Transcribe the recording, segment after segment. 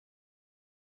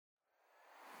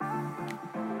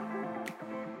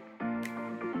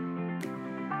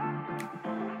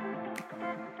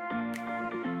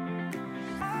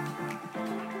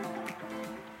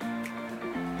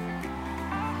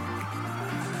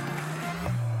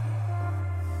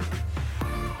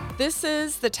This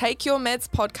is the Take Your Meds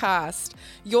podcast,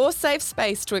 your safe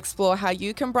space to explore how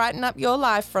you can brighten up your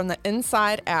life from the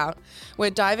inside out.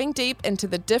 We're diving deep into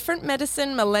the different medicine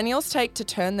millennials take to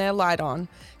turn their light on.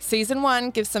 Season 1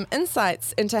 gives some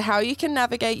insights into how you can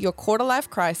navigate your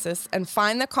quarter-life crisis and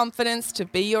find the confidence to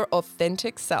be your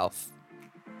authentic self.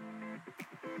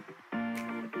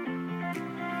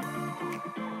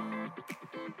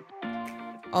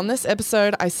 On this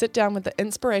episode, I sit down with the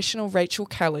inspirational Rachel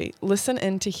Kelly. Listen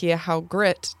in to hear how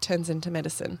grit turns into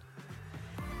medicine.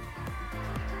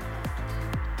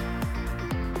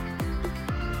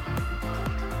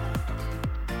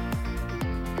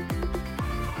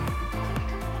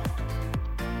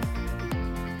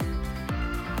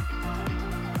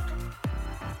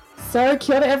 So,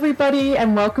 kia ora everybody,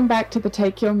 and welcome back to the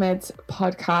Take Your Meds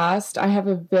podcast. I have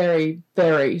a very,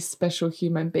 very special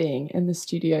human being in the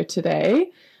studio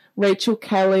today. Rachel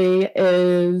Kelly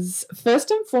is, first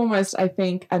and foremost, I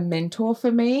think, a mentor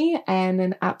for me and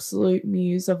an absolute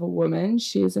muse of a woman.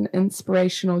 She is an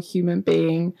inspirational human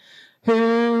being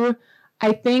who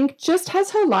I think just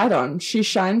has her light on. She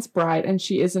shines bright and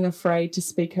she isn't afraid to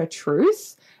speak her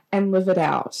truth and live it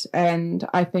out. And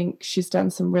I think she's done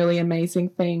some really amazing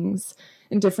things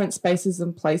in different spaces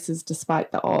and places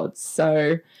despite the odds.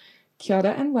 So kia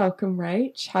ora and welcome,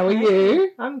 Rach. How are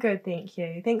you? I'm good, thank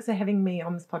you. Thanks for having me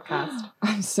on this podcast.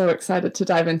 I'm so excited to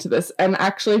dive into this. And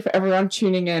actually, for everyone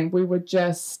tuning in, we were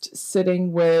just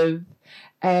sitting with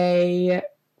a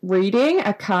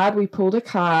card. We pulled a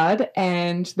card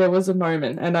and there was a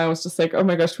moment and I was just like, oh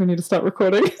my gosh, we need to start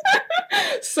recording.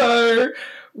 So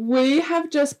we have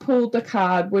just pulled the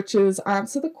card, which is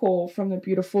Answer the Call from the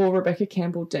beautiful Rebecca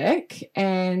Campbell deck.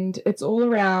 And it's all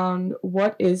around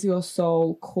what is your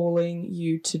soul calling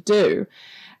you to do?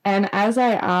 And as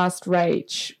I asked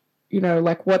Rach,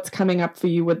 like what's coming up for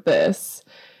you with this,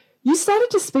 you started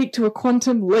to speak to a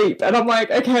quantum leap. And I'm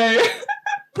like, okay,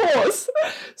 pause.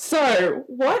 So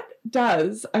what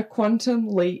does a quantum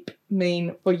leap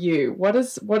mean for you? What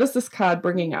is this card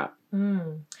bringing up?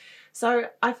 So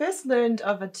I first learned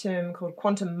of a term called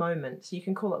quantum moment. You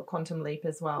can call it quantum leap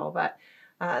as well. But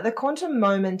the quantum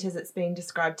moment, as it's been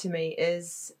described to me,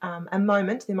 is a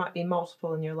moment. There might be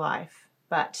multiple in your life,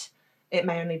 but it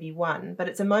may only be one. But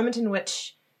it's a moment in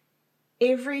which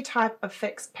every type of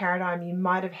fixed paradigm you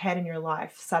might have had in your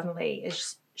life suddenly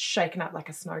is shaken up like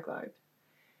a snow globe.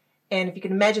 And if you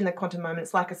can imagine the quantum moment,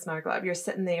 it's like a snow globe. You're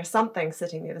sitting there, something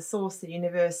sitting there, the source, the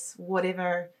universe,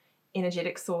 whatever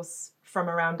energetic source from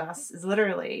around us is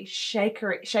literally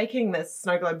shaking this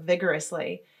snow globe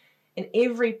vigorously, and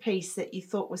every piece that you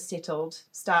thought was settled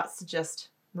starts to just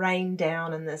rain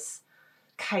down in this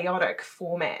chaotic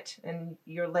format, and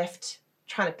you're left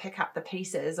trying to pick up the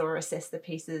pieces or assess the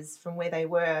pieces from where they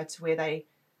were to where they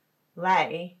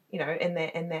lay, in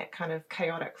that kind of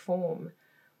chaotic form.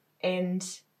 And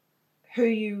who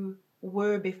you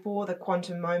were before the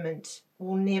quantum moment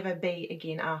will never be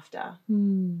again after.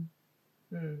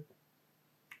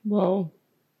 Whoa.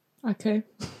 Okay.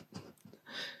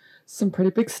 Some pretty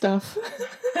big stuff.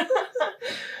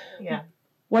 Yeah.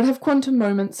 What have quantum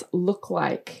moments looked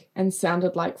like and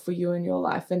sounded like for you in your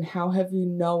life? And how have you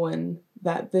known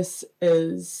that this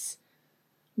is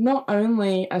not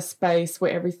only a space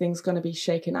where everything's going to be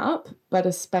shaken up, but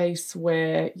a space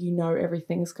where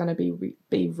everything's going to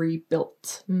be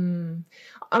rebuilt?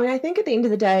 I think at the end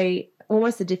of the day,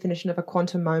 almost the definition of a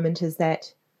quantum moment is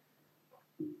that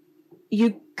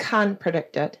you can't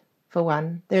predict it, for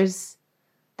one. There's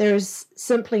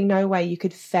simply no way you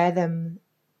could fathom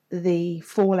the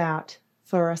fallout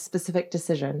for a specific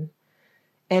decision.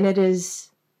 And it is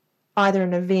either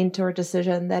an event or a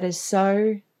decision that is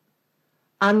so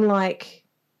unlike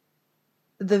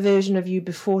the version of you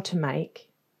before to make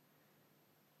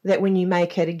that when you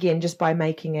make it again, just by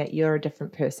making it, you're a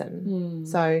different person.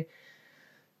 So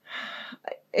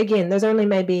again, there's only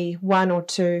maybe one or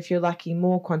two, if you're lucky,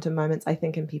 more quantum moments, I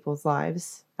think, in people's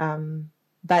lives.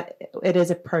 But it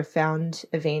is a profound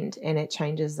event and it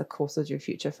changes the course of your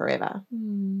future forever.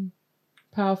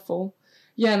 Powerful.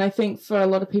 Yeah, and I think for a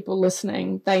lot of people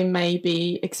listening, they may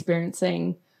be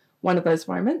experiencing one of those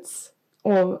moments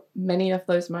or many of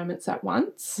those moments at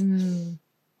once.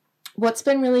 What's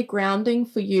been really grounding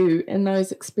for you in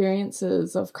those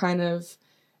experiences of kind of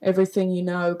everything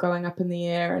going up in the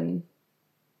air and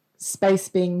space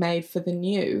being made for the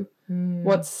new?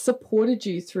 What's supported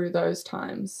you through those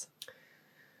times?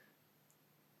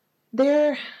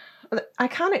 I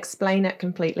can't explain it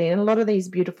completely, and a lot of these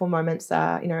beautiful moments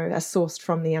are sourced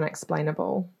from the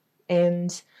unexplainable.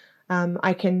 And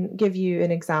I can give you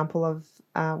an example of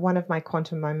one of my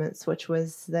quantum moments, which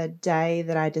was the day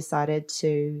that I decided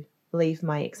to leave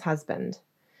my ex-husband.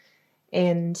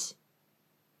 And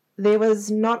there was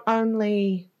not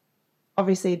only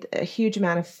obviously a huge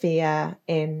amount of fear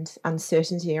and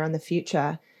uncertainty around the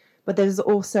future, but there's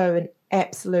also an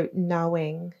absolute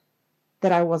knowing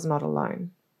that I was not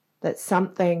alone, that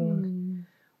something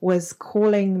was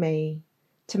calling me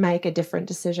to make a different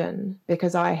decision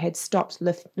because I had stopped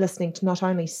listening to not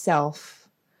only self,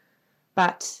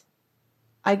 but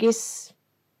I guess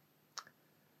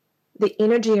the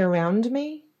energy around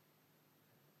me.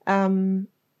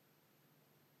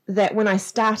 That when I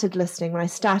started listening, when I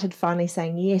started finally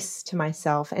saying yes to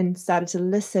myself and started to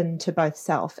listen to both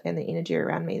self and the energy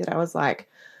around me, that I was like,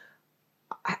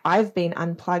 I've been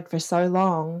unplugged for so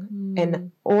long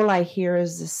and all I hear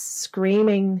is this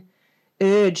screaming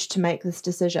urge to make this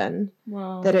decision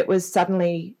that it was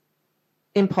suddenly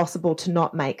impossible to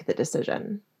not make the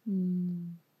decision.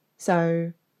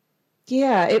 So,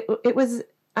 yeah, it was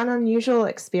an unusual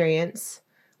experience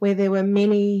where there were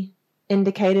many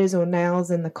indicators or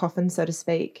nails in the coffin, so to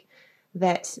speak,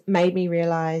 that made me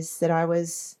realize that I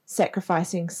was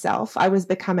sacrificing self. I was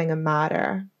becoming a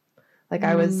martyr. Like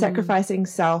I was sacrificing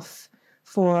self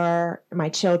for my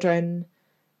children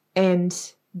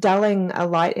and dulling a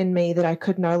light in me that I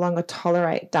could no longer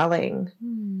tolerate dulling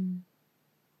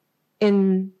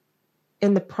in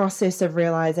the process of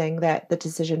realizing that the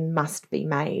decision must be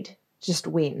made, just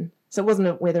when. So it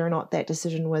wasn't whether or not that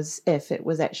decision was if, it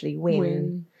was actually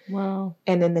when. Wow.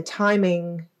 And then the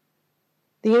timing,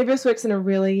 the universe works in a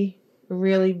really,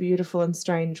 really beautiful and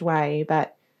strange way,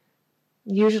 but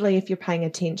usually if you're paying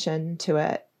attention to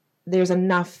it, there's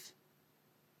enough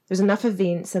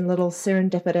events and little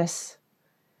serendipitous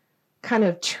kind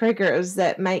of triggers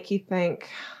that make you think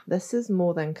this is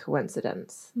more than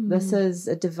coincidence. This is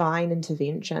a divine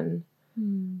intervention.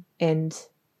 And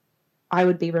I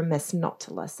would be remiss not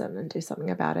to listen and do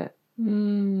something about it.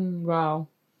 Wow.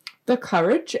 The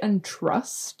courage and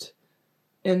trust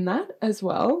in that as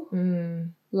well.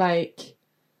 Like,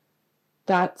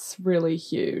 that's really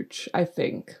huge, I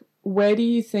think. Where do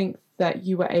you think that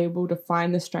you were able to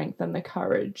find the strength and the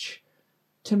courage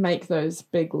to make those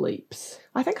big leaps?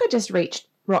 I think I just reached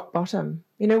rock bottom.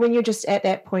 You know, when you're just at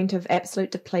that point of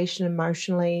absolute depletion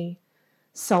emotionally,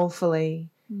 soulfully,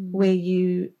 where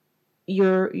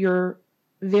your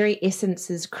very essence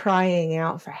is crying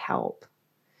out for help.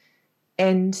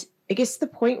 And I guess the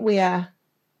point where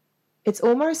it's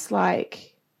almost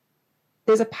like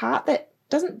there's a part that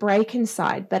doesn't break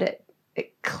inside, but it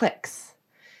clicks.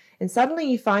 And suddenly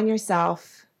you find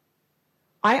yourself,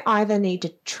 I either need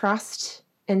to trust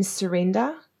and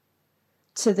surrender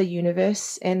to the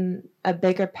universe and a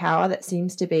bigger power that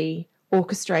seems to be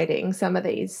orchestrating some of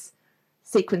these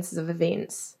sequences of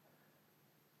events,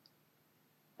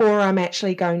 or I'm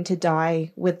actually going to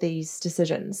die with these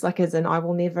decisions, like as in I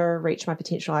will never reach my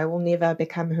potential, I will never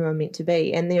become who I'm meant to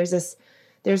be. And there's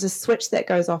a switch that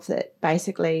goes off that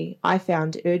basically I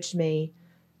found urged me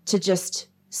to just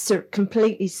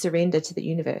completely surrender to the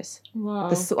universe.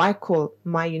 Wow. I call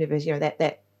my universe, you know,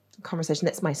 that conversation,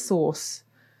 that's my source.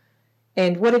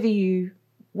 And whatever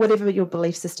your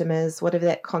belief system is, whatever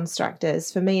that construct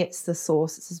is, for me it's the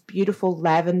source. It's this beautiful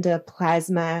lavender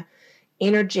plasma,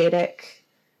 energetic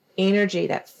energy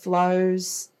that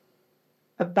flows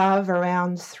above,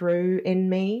 around, through in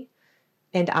me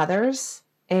and others.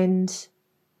 And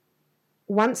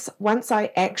once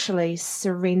I actually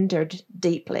surrendered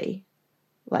deeply,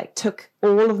 like took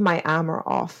all of my armor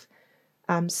off,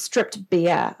 stripped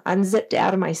bare, unzipped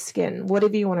out of my skin,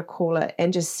 whatever you want to call it,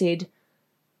 and just said,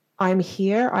 I'm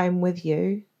here, I'm with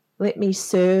you. Let me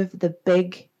serve the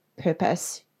big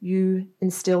purpose you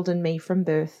instilled in me from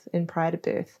birth and prior to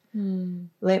birth.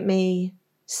 Let me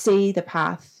see the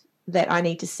path that I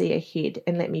need to see ahead,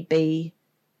 and let me be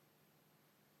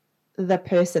the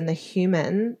person, the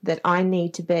human that I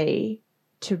need to be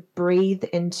to breathe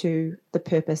into the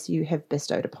purpose you have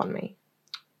bestowed upon me.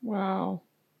 Wow.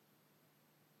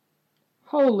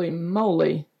 Holy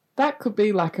moly. That could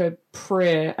be like a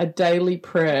prayer, a daily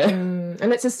prayer.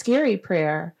 And it's a scary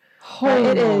prayer.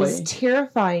 It is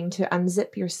terrifying to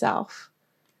unzip yourself.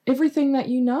 Everything that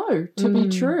you know to be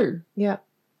true. Yeah.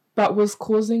 But was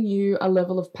causing you a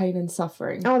level of pain and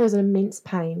suffering. Oh, there's an immense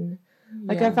pain.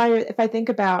 Like if I think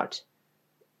about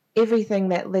everything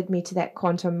that led me to that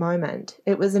quantum moment,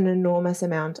 it was an enormous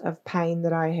amount of pain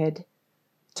that I had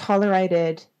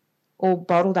tolerated or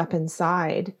bottled up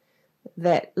inside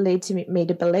that led to me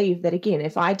to believe that, again,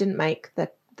 if I didn't make the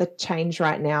change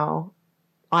right now,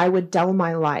 I would dull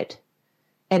my light,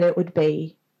 and it would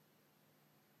be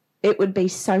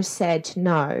so sad to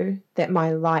know that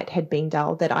my light had been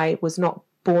dulled, that I was not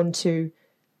born to,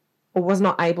 or was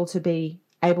not able to be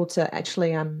able to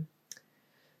actually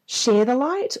share the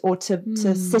light or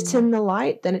to sit in the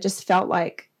light, then it just felt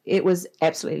like it was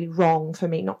absolutely wrong for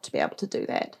me not to be able to do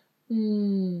that.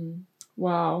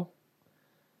 Wow.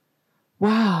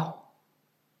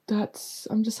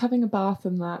 I'm just having a bath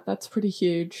in that. That's pretty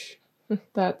huge.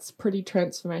 That's pretty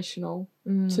transformational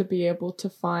to be able to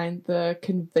find the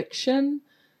conviction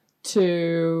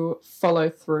to follow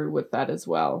through with that as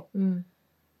well.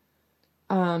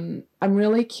 I'm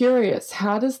really curious,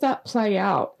 how does that play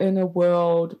out in a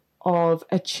world of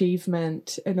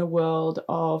achievement, in a world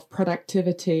of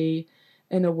productivity,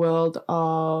 in a world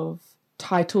of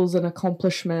titles and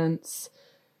accomplishments?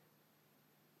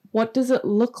 What does it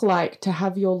look like to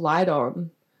have your light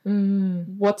on?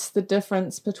 What's the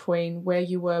difference between where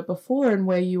you were before and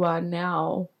where you are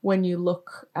now when you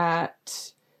look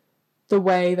at the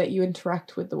way that you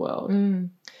interact with the world?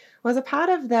 Well, as a part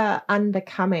of the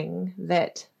unbecoming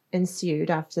that ensued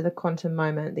after the quantum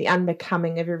moment, the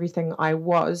unbecoming of everything I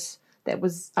was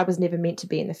never meant to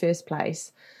be in the first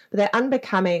place. But that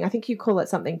unbecoming, I think you call it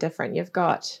something different. There's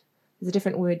a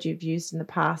different word you've used in the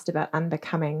past about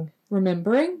unbecoming.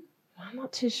 Remembering? I'm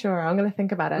not too sure. I'm going to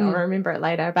think about it. I'll remember it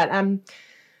later. But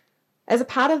as a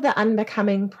part of the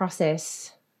unbecoming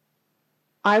process,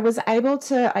 I was able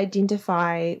to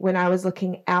identify when I was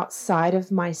looking outside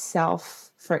of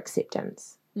myself for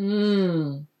acceptance.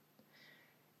 And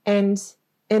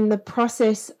in the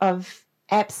process of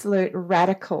absolute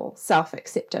radical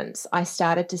self-acceptance, I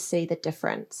started to see the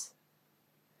difference.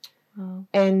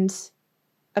 And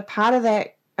a part of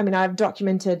that, I mean, I've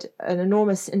documented an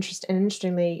enormous interest and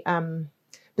interestingly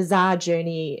bizarre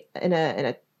journey in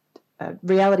a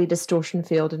reality distortion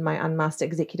field in my Unmasked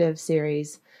Executive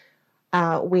series,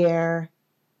 where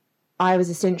I was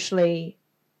essentially,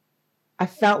 I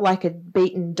felt like a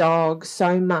beaten dog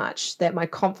so much that my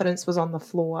confidence was on the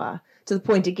floor, to the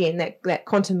point, again, that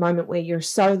quantum moment where you're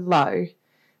so low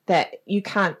that you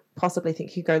can't possibly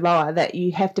think you go lower, that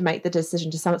you have to make the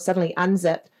decision to suddenly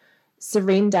unzip,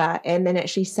 surrender, and then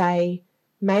actually say,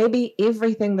 maybe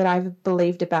everything that I've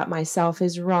believed about myself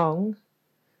is wrong.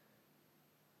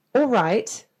 All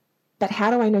right, but how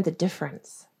do I know the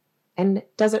difference? And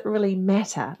does it really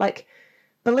matter? Like,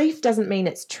 belief doesn't mean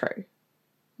it's true.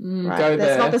 Right? Go That's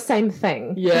there. not the same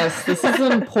thing. Yes, this is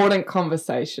an important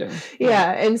conversation.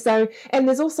 Yeah, and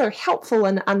there's also helpful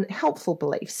and unhelpful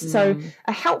beliefs. So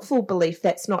a helpful belief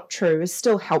that's not true is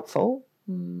still helpful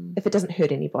if it doesn't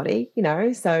hurt anybody,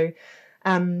 So,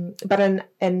 but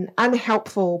an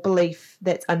unhelpful belief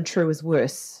that's untrue is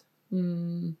worse,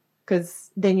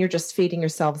 because then you're just feeding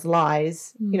yourselves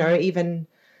lies, even,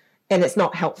 and it's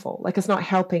not helpful. Like, it's not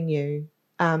helping you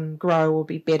grow or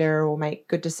be better or make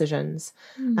good decisions.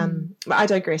 I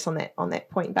digress on that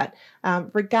point, but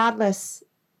regardless,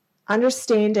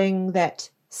 understanding that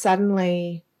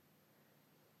suddenly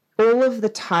all of the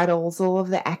titles, all of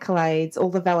the accolades, all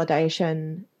the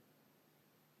validation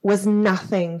was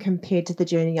nothing compared to the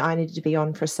journey I needed to be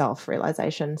on for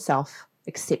self-realization,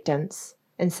 self-acceptance,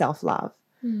 and self-love.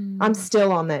 I'm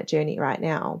still on that journey right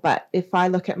now, but if I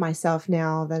look at myself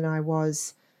now than I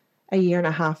was a year and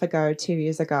a half ago, 2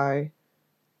 years ago,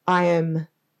 I've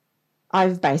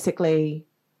basically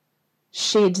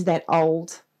shed that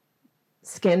old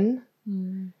skin,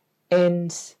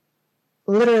 and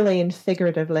literally and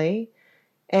figuratively,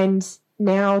 and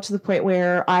now to the point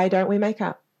where I don't wear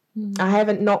makeup. I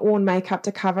haven't not worn makeup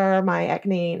to cover my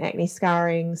acne and acne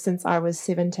scarring since I was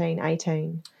 17,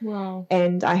 18. Wow.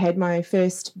 And I had my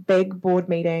first big board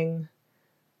meeting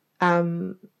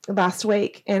last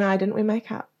week, and I didn't wear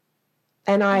makeup.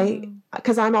 And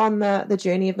because I'm on the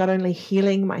journey of not only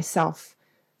healing myself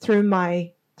through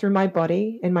my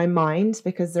body and my mind,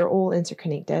 because they're all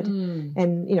interconnected,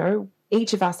 and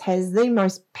each of us has the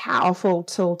most powerful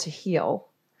tool to heal,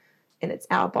 and it's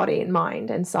our body and mind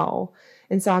and soul.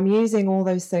 And so I'm using all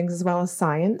those things as well as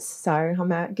science. So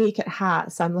I'm a geek at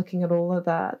heart, so I'm looking at all of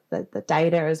the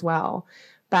data as well.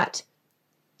 But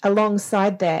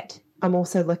alongside that, I'm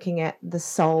also looking at the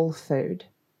soul food,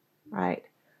 right?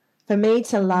 For me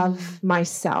to love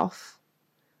myself,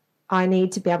 I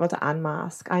need to be able to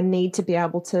unmask. I need to be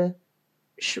able to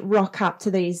rock up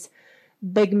to these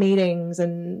big meetings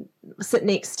and sit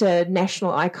next to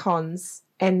national icons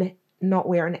and not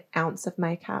wear an ounce of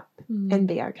makeup and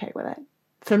be okay with it.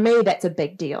 For me, that's a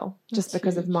big deal, just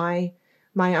because of my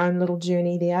own little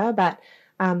journey there. But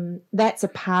that's a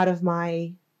part of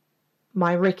my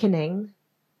reckoning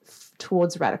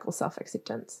towards radical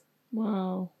self-acceptance.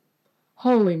 Wow.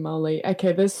 Holy moly.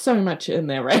 Okay, there's so much in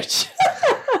there, Rach.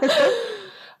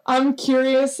 I'm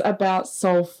curious about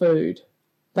soul food.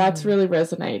 That's really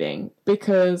resonating,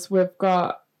 because we've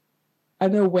got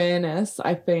an awareness,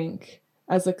 I think,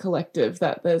 as a collective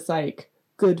that there's like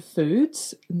good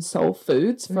foods and soul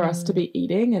foods for us to be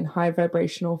eating and high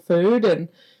vibrational food. And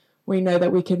we know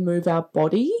that we can move our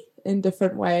body in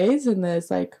different ways. And there's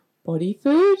like body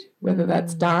food, whether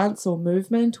that's dance or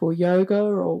movement or yoga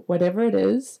or whatever it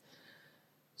is.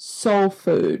 Soul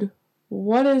food.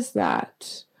 What is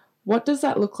that? What does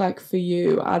that look like for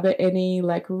you? Are there any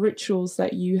like rituals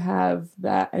that you have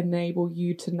that enable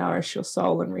you to nourish your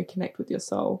soul and reconnect with your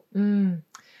soul?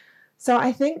 So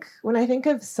I think when I think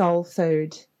of soul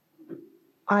food,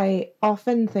 I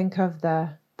often think of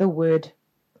the word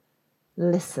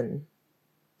listen,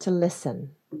 to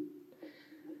listen.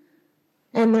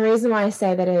 And the reason why I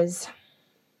say that is,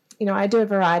 you know, I do a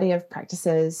variety of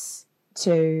practices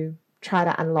to try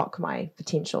to unlock my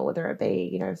potential, whether it be,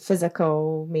 you know,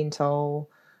 physical, mental,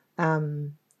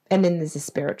 and then there's a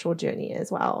spiritual journey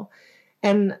as well.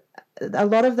 And a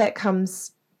lot of that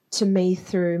comes to me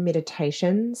through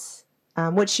meditations,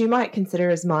 which you might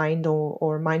consider as mind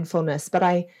or mindfulness.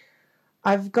 But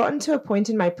I've gotten to a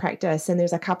point in my practice, and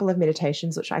there's a couple of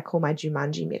meditations which I call my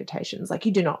Jumanji meditations. Like,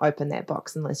 you do not open that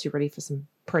box unless you're ready for some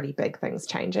pretty big things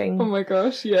changing. Oh my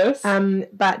gosh, yes.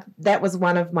 But that was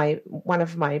one of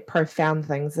my profound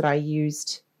things that I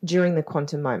used during the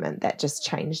quantum moment that just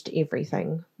changed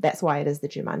everything. That's why it is the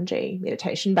Jumanji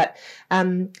meditation. But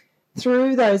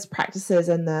through those practices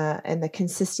and the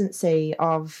consistency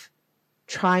of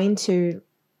trying to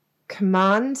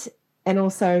command and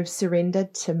also surrender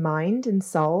to mind and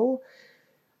soul,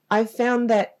 I've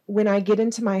found that when I get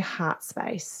into my heart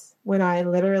space, when I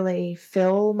literally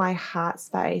fill my heart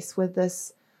space with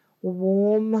this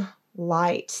warm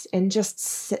light and just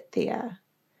sit there,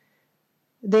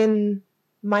 then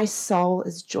my soul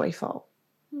is joyful,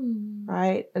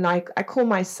 right? And I call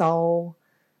my soul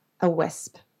a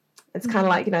wisp. It's kind of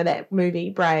like, you know, that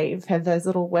movie Brave, have those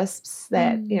little wisps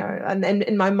that, you know, and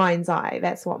in my mind's eye,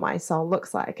 that's what my soul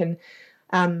looks like.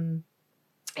 And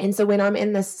so when I'm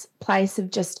in this place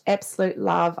of just absolute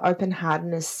love,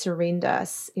 open-heartedness, surrender,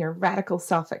 you know, radical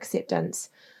self-acceptance,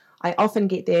 I often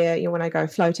get there, you know, when I go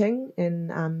floating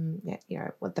in, you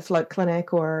know, with the float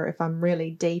clinic, or if I'm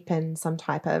really deep in some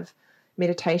type of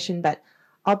meditation, but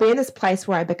I'll be in this place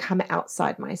where I become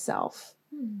outside myself.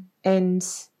 And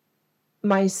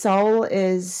my soul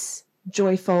is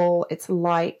joyful, it's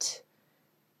light,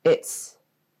 it's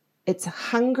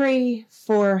hungry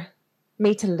for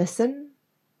me to listen,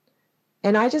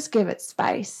 and I just give it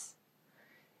space.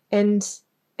 And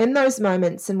in those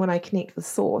moments, and when I connect with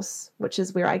Source, which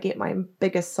is where I get my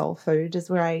biggest soul food, is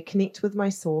where I connect with my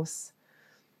Source.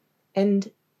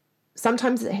 And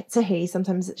sometimes it's a he,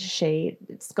 sometimes it's a she.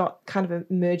 It's got kind of a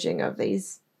merging of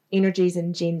these energies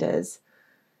and genders.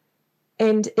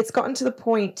 And it's gotten to the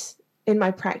point in my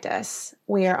practice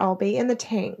where I'll be in the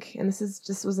tank, and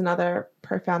this was another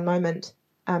profound moment.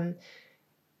 And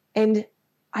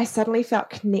I suddenly felt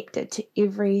connected to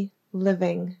every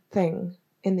living thing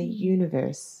in the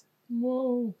universe.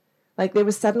 Whoa. Like, there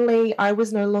was suddenly, I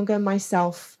was no longer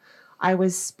myself. I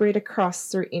was spread across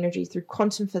through energy, through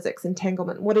quantum physics,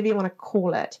 entanglement, whatever you want to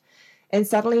call it, and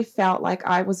suddenly felt like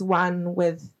I was one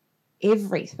with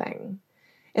everything.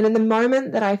 And in the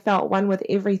moment that I felt one with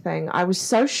everything, I was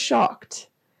so shocked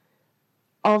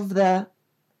of the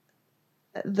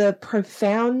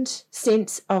profound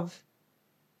sense of,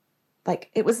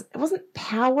 like, it wasn't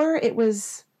power, it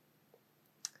was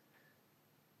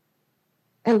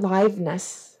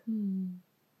aliveness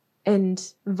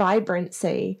and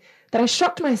vibrancy that I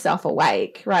shocked myself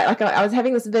awake, right? Like, I was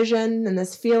having this vision and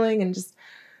this feeling and just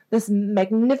this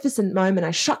magnificent moment.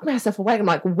 I shocked myself awake. I'm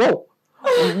like, whoa.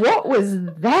 What was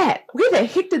that? Where the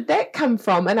heck did that come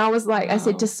from? And I was like, wow. I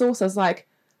said to Source, I was like,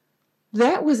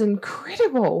 that was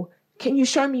incredible. Can you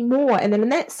show me more? And then in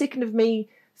that second of me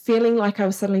feeling like I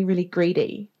was suddenly really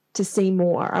greedy to see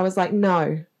more, I was like,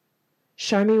 no,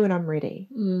 show me when I'm ready.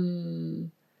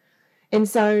 And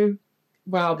so,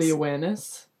 wow, the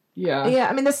awareness. Yeah. Yeah.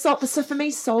 I mean, so for me,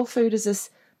 soul food is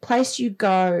this place you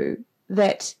go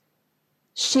that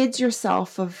sheds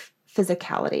yourself of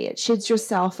physicality. It sheds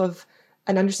yourself of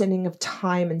an understanding of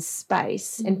time and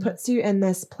space and puts you in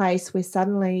this place where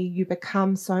suddenly you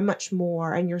become so much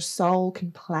more, and your soul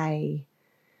can play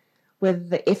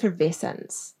with the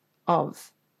effervescence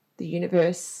of the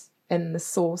universe and the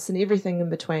source and everything in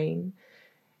between.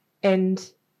 And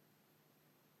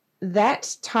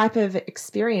that type of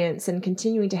experience, and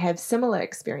continuing to have similar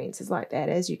experiences like that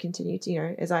as you continue to, you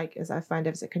know, as I find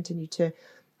as I continue to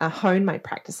hone my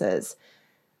practices,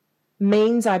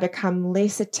 means I become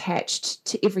less attached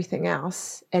to everything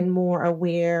else and more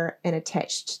aware and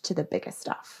attached to the bigger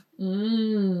stuff.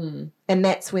 And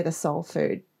that's where the soul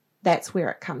food, that's where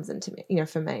it comes into me, you know,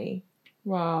 for me.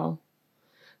 Wow.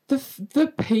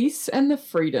 The peace and the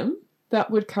freedom that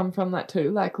would come from that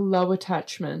too, like low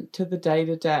attachment to the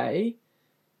day-to-day,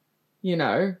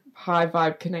 high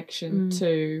vibe connection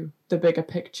to the bigger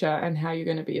picture and how you're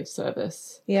going to be of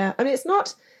service. Yeah. I mean,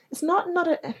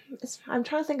 I'm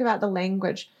trying to think about the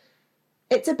language.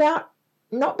 It's about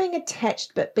not being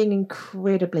attached, but being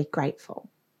incredibly grateful.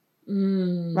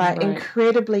 Right?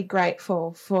 Incredibly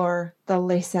grateful for the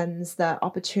lessons, the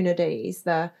opportunities,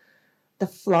 the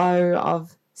flow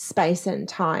of space and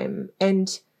time.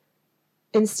 And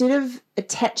instead of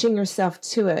attaching yourself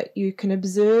to it, you can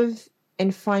observe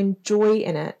and find joy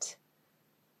in it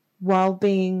while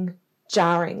being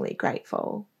jarringly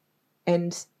grateful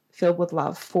and filled with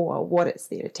love for what it's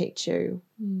there to teach you.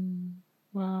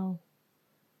 Wow.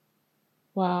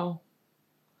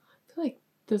 I feel like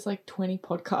there's like 20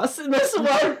 podcasts in this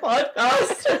one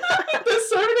podcast. There's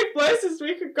so many places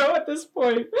we could go at this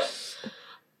point.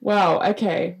 Wow,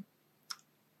 okay.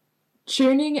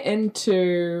 Tuning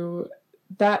into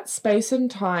that space and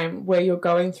time where you're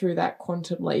going through that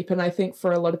quantum leap, and I think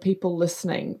for a lot of people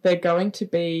listening, they're going to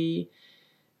be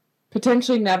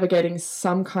potentially navigating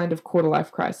some kind of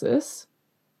quarter-life crisis.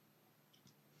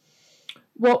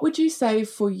 What would you say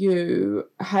for you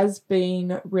has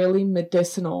been really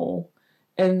medicinal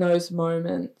in those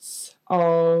moments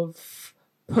of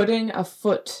putting a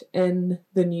foot in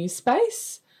the new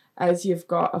space as you've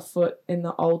got a foot in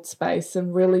the old space,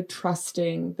 and really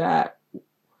trusting that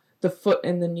the foot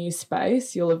in the new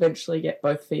space, you'll eventually get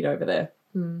both feet over there?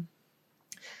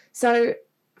 So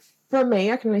for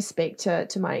me, I can only speak to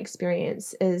my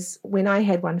experience, is when I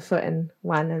had one foot in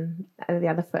one and the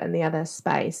other foot in the other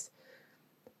space,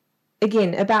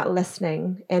 again, about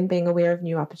listening and being aware of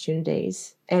new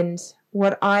opportunities. And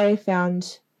what I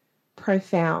found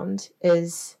profound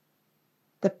is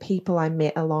the people I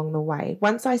met along the way.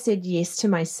 Once I said yes to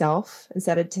myself and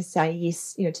started to say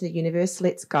yes, to the universe,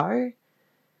 let's go.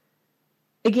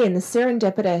 Again, the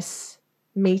serendipitous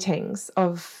meetings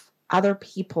of other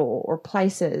people or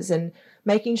places, and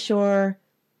making sure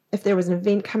if there was an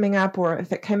event coming up or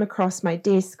if it came across my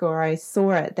desk or I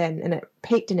saw it then and it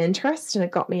piqued an interest and it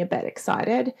got me a bit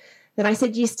excited, then I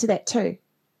said yes to that too.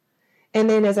 And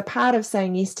then as a part of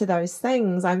saying yes to those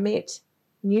things, I met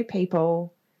new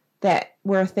people that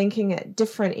were thinking at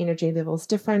different energy levels,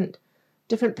 different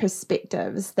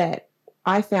perspectives that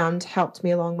I found helped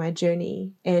me along my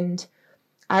journey. And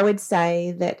I would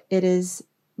say that it is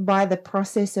by the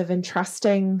process of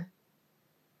entrusting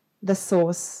the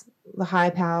source, the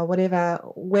higher power, whatever,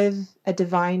 with a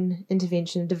divine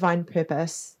intervention, a divine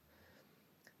purpose,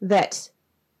 that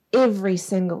every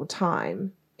single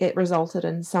time it resulted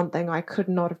in something I could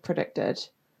not have predicted.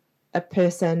 A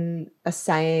person, a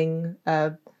saying,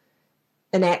 an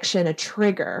action, a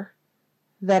trigger,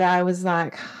 that I was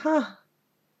like,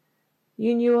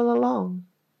 you knew all along.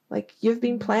 Like, you've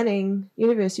been planning,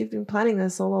 universe, you've been planning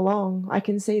this all along. I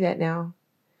can see that now.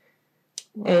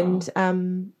 Wow.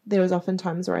 And there was often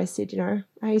times where I said,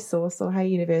 hey, source, or hey,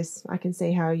 universe, I can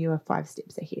see how you are 5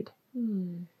 steps ahead.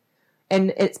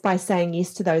 And it's by saying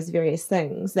yes to those various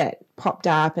things that popped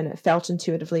up, and it felt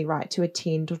intuitively right to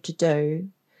attend or to do.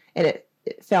 And it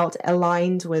felt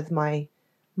aligned with my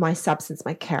substance,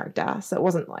 my character. So it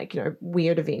wasn't like,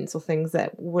 weird events or things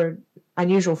that were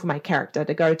unusual for my character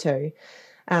to go to.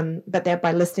 But that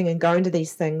by listening and going to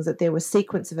these things, that there was a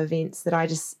sequence of events that I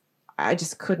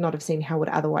just could not have seen how would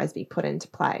otherwise be put into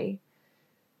play.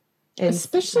 And,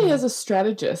 especially as a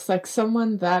strategist, like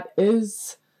someone that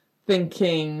is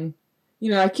thinking,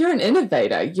 like you're an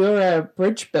innovator, you're a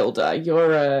bridge builder,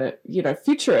 you're a,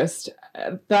 futurist.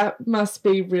 That must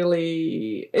be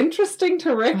really interesting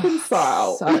to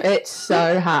reconcile. It's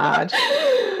so hard.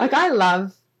 Like, I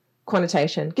love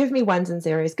quantitation. Give me ones and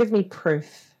zeros. Give me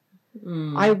proof.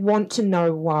 I want to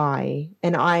know why,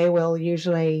 and I will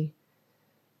usually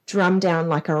drum down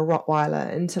like a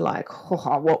Rottweiler into like,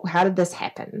 how did this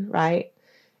happen, right?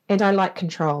 And I like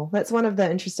control. That's one of the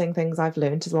interesting things I've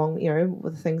learned along,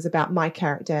 with things about my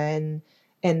character and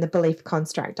the belief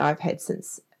construct I've had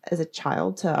since as a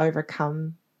child to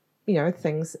overcome,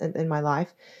 things in my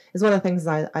life, is one of the things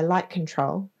I like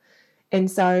control.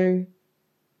 And so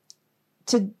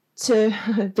to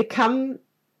become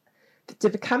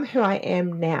who I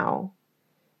am now,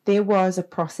 there was a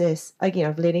process, again,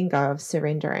 of letting go, of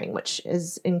surrendering, which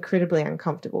is incredibly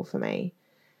uncomfortable for me.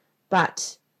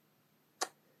 But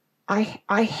I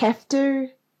have to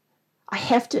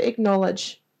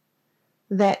acknowledge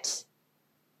that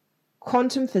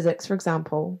quantum physics, for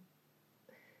example,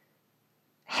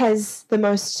 has the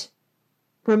most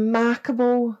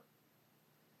remarkable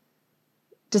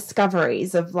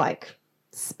discoveries of like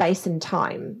space and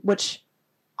time, which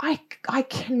I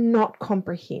cannot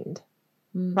comprehend.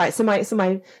 Mm. Right. So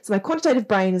my quantitative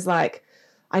brain is like,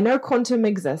 I know quantum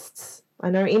exists. I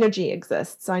know energy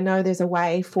exists. I know there's a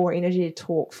way for energy to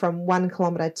talk from 1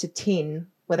 kilometer to 10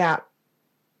 without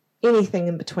anything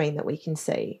in between that we can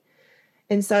see.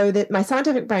 And so that my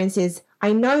scientific brain says,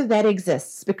 I know that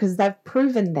exists because they've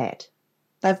proven that.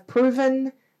 They've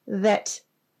proven that,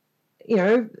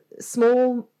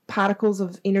 small particles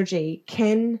of energy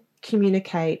can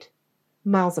communicate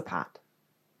miles apart.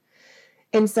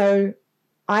 And so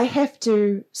I have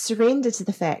to surrender to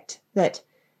the fact that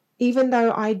even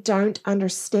though I don't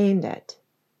understand it,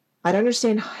 I don't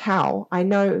understand how, I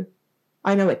know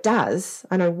it does,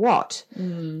 I know what,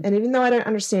 and even though I don't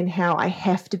understand how, I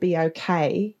have to be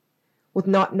okay with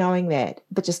not knowing that,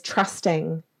 but just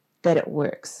trusting that it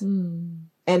works.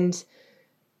 And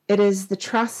it is the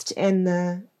trust and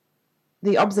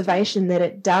the observation that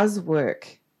it does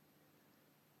work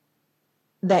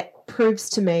that proves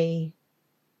to me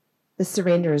the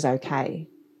surrender is okay.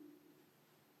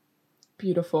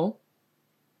 Beautiful.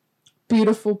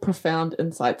 Beautiful, profound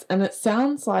insights. And it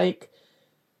sounds like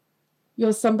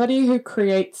you're somebody who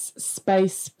creates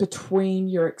space between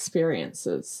your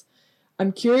experiences.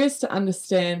 I'm curious to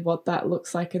understand what that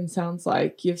looks like and sounds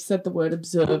like. You've said the word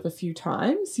observe a few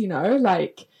times,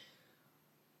 like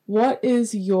what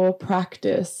is your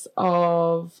practice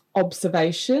of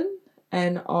observation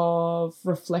and of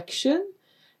reflection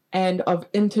and of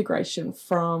integration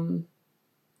from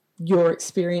your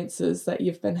experiences that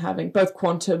you've been having, both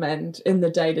quantum and in the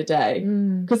day-to-day?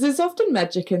 Because there's often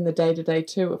magic in the day-to-day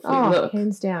too, if we look.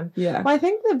 Hands down. Yeah. Well, I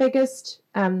think the biggest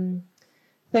thing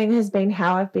has been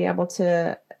how I've been able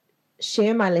to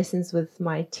share my lessons with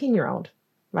my 10-year-old,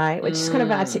 right? Which is kind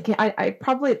of I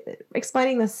probably,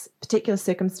 explaining this particular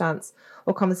circumstance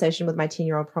or conversation with my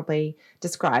 10-year-old probably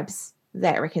describes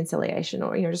that reconciliation,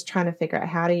 or, just trying to figure out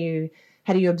how do you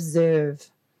observe.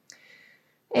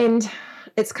 And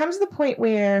it's come to the point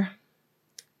where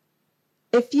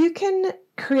if you can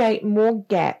create more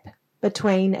gap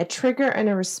between a trigger and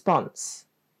a response,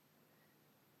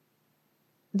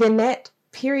 then that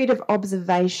period of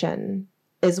observation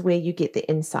is where you get the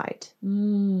insight.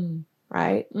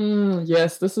 Right?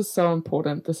 Yes, this is so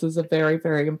important. This is a very,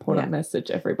 very important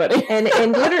message, everybody. and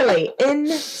literally,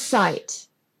 insight,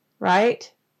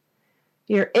 right?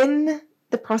 You're in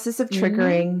the process of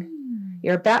triggering.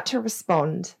 You're about to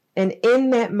respond. And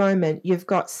in that moment, you've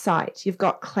got sight. You've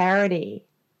got clarity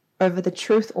over the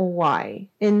truth or why.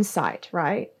 Insight,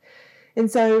 right?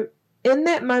 And so in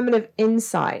that moment of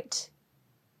insight,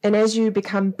 and as you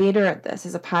become better at this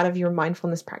as a part of your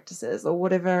mindfulness practices or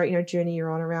whatever journey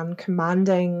you're on around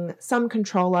commanding some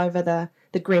control over the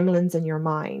gremlins in your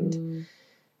mind,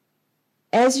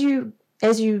 as you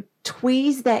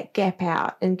tweeze that gap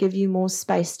out and give you more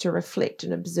space to reflect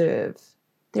and observe,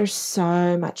 there's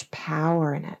so much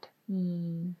power in it.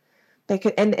 And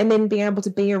then being able to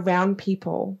be around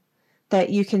people that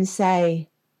you can say,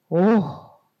 oh,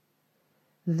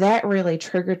 that really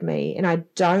triggered me and I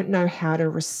don't know how to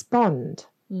respond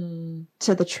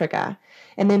to the trigger.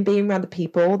 And then being around the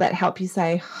people that help you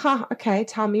say, okay,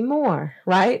 tell me more,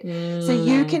 right? So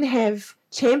you can have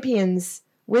champions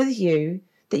with you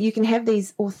that you can have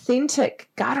these authentic,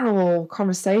 guttural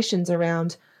conversations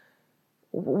around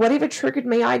whatever triggered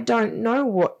me. I don't know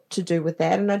what to do with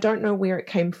that and I don't know where it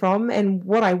came from. And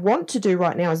what I want to do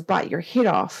right now is bite your head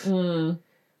off.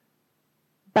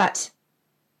 But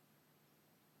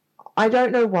I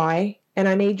don't know why, and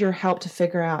I need your help to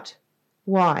figure out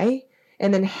why,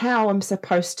 and then how I'm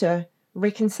supposed to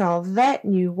reconcile that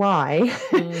new why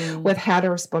with how to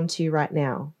respond to you right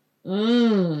now.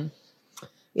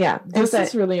 Yeah. This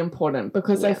is really important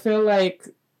because I feel like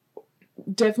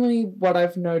definitely what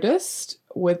I've noticed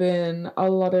within a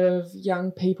lot of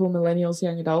young people, millennials,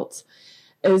 young adults,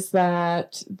 is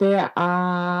that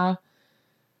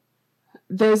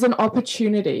there's an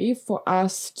opportunity for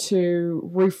us to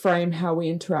reframe how we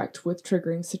interact with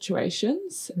triggering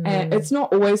situations. And it's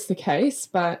not always the case,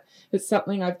 but it's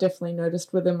something I've definitely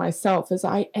noticed within myself is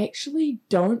I actually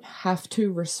don't have to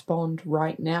respond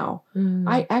right now.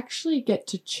 I actually get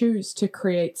to choose to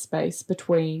create space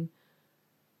between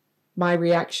my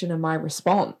reaction and my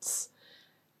response.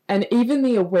 And even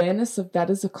the awareness of that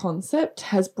as a concept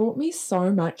has brought me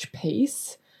so much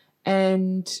peace,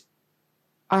 and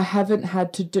I haven't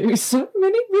had to do so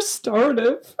many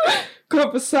restorative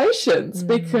conversations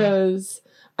because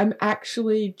I'm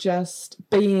actually just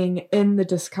being in the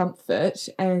discomfort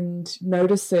and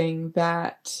noticing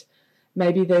that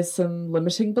maybe there's some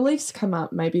limiting beliefs come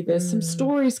up, maybe there's some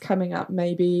stories coming up,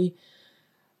 maybe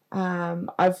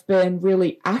I've been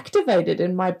really activated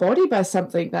in my body by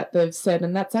something that they've said.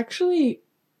 And that's actually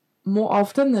more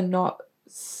often than not,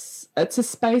 it's a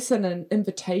space and an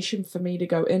invitation for me to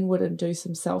go inward and do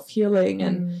some self-healing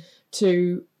and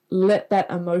to let that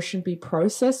emotion be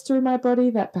processed through my body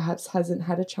that perhaps hasn't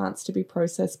had a chance to be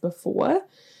processed before,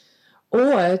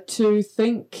 or to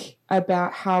think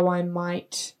about how I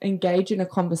might engage in a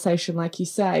conversation, like you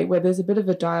say, where there's a bit of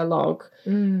a dialogue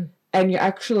and you're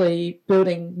actually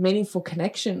building meaningful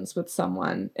connections with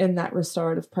someone in that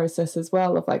restorative process as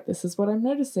well, of like, this is what I'm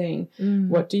noticing.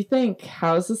 What do you think?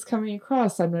 How is this coming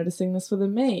across? I'm noticing this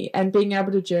within me, and being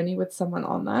able to journey with someone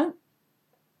on that.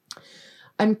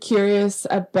 I'm curious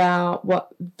about what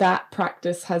that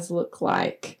practice has looked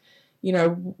like. You know,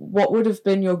 what would have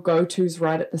been your go-tos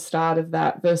right at the start of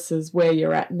that versus where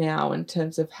you're at now in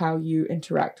terms of how you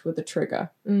interact with a trigger?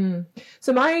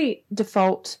 So my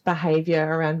default behavior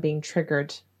around being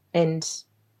triggered and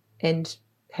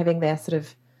having that sort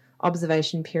of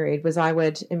observation period was I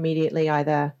would immediately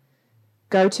either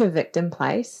go to a victim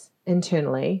place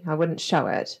internally. I wouldn't show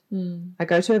it. I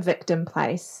go to a victim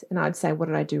place and I'd say, what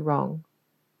did I do wrong?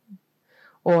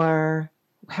 Or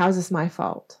how's this my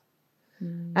fault?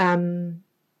 And,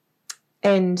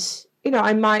 you know,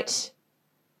 I might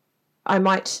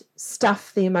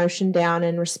stuff the emotion down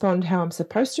and respond how I'm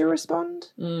supposed to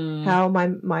respond, how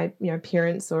my you know,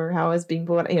 parents or how I was being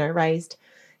brought, you know, raised,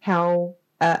 how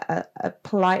a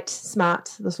polite,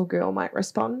 smart little girl might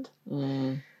respond.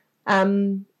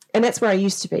 And that's where I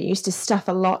used to be. I used to stuff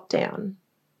a lot down.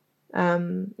 You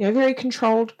know, a very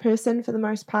controlled person for the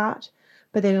most part,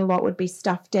 but then a lot would be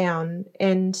stuffed down.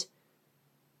 And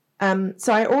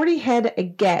so I already had a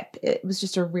gap. It was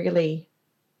just a really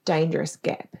dangerous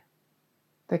gap,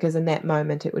 because in that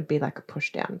moment it would be like a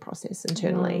push down process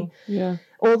internally.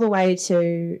 All the way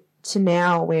to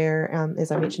now where,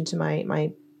 as I mentioned to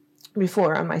my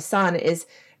before, my son is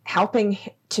helping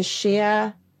to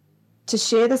share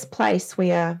this place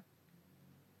where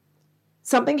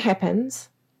something happens,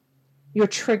 you're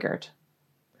triggered.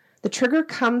 The trigger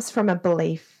comes from a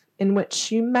belief in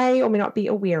which you may or may not be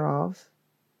aware of.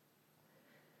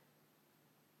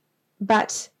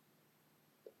 But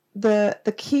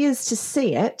the key is to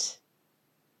see it.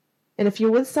 And if you're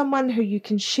with someone who you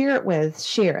can share it with,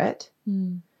 share it.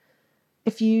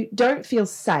 If you don't feel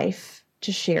safe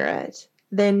to share it,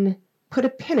 then put a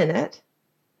pin in it.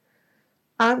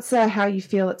 Answer how you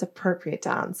feel it's appropriate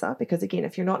to answer. Because again,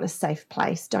 if you're not in a safe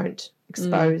place, don't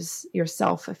expose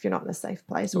yourself if you're not in a safe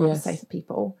place or with safe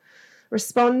people.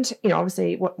 Respond, you know,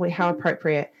 obviously how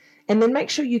appropriate. And then make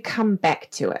sure you come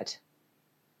back to it.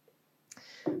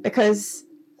 Because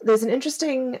there's an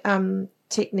interesting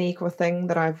technique or thing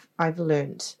that I've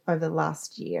learned over the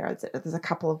last year. There's a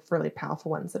couple of really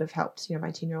powerful ones that have helped, you know, my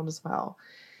 10-year-old as well.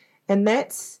 And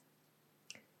that's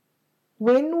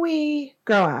when we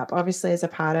grow up, obviously as a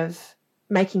part of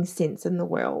making sense in the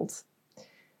world,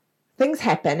 things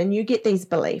happen and you get these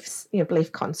beliefs, you know,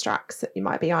 belief constructs that you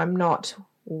might be, I'm not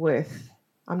worth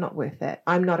it.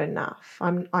 I'm not enough.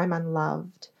 I'm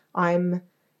unloved. I'm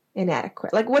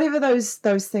inadequate, like whatever those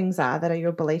things are that are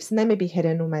your beliefs, and they may be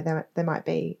hidden or they might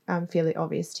be fairly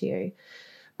obvious to you.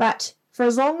 But for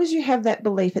as long as you have that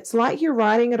belief, it's like you're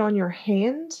writing it on your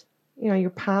hand, you know, your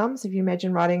palms. If you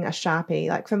imagine writing a Sharpie,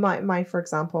 like for my for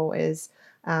example is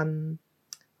I'm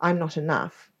not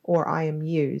enough, or I am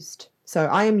used. So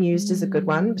I am used is a good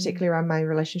one, particularly around my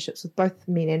relationships with both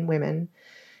men and women.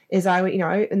 Is you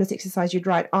know, in this exercise you'd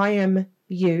write I am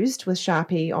used with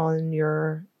Sharpie on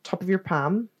your top of your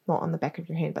palm, not on the back of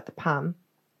your hand, but the palm.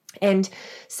 And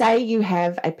say you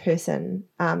have a person,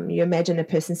 you imagine a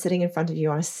person sitting in front of you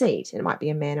on a seat. And it might be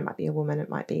a man, it might be a woman, it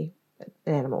might be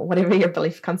an animal, whatever your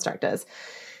belief construct is.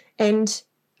 And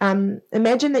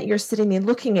imagine that you're sitting there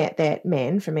looking at that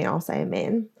man. For me, I'll say a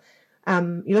man.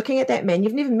 You're looking at that man.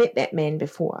 You've never met that man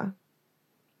before.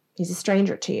 He's a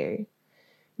stranger to you.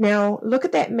 Now look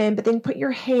at that man, but then put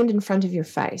your hand in front of your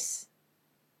face.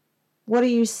 What do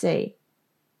you see?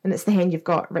 And it's the hand you've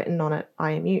got written on it,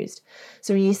 I am used.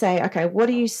 So when you say, okay, what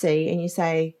do you see? And you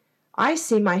say, I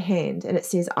see my hand, and it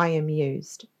says, I am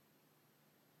used.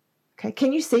 Okay,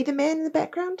 can you see the man in the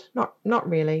background? Not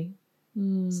really.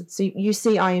 So you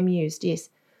see I am used, yes.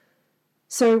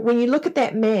 So when you look at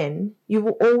that man, you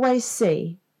will always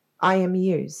see I am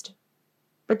used.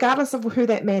 Regardless of who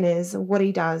that man is or what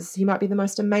he does, he might be the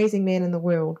most amazing man in the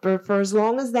world. But for as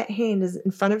long as that hand is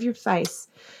in front of your face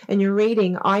and you're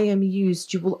reading I am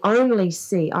used, you will only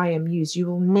see I am used. You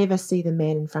will never see the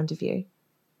man in front of you.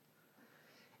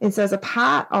 And so as a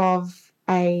part of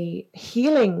a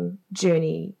healing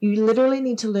journey, you literally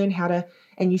need to learn how to,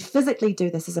 and you physically do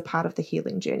this as a part of the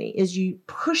healing journey, is you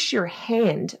push your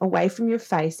hand away from your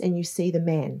face and you see the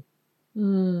man.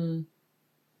 Mm.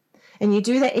 And you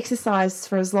do that exercise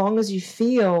for as long as you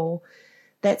feel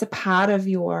that's a part of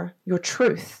your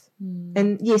truth. Mm.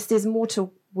 And yes, there's more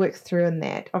to work through in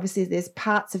that. Obviously, there's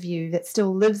parts of you that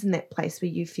still lives in that place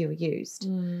where you feel used.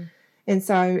 Mm. And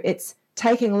so it's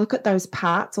taking a look at those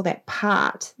parts, or that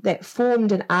part that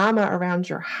formed an armor around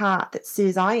your heart that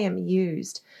says, I am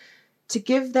used, to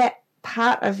give that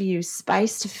part of you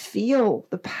space to feel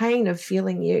the pain of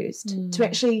feeling used, to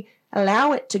actually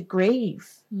allow it to grieve.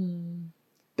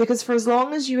 Because for as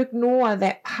long as you ignore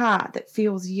that part that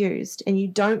feels used and you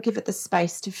don't give it the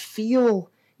space to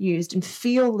feel used and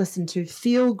feel listened to,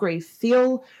 feel grief,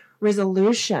 feel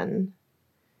resolution,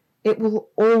 it will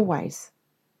always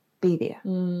be there.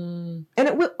 And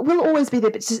it will always be there,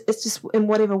 but it's just in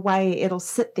whatever way it'll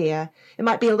sit there. It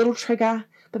might be a little trigger,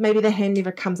 but maybe the hand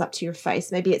never comes up to your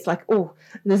face. Maybe it's like, oh,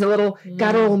 there's a little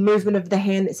guttural movement of the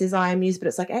hand that says I am used, but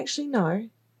it's like, actually, no.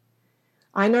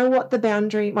 I know what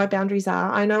my boundaries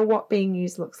are. I know what being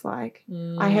used looks like.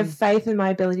 I have faith in my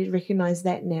ability to recognize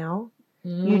that now.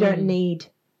 You don't need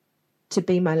to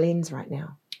be my lens right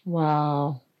now.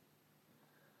 Wow.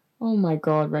 Oh my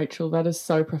God, Rachel, that is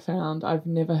so profound. I've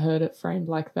never heard it framed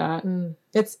like that.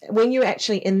 It's when you're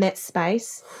actually in that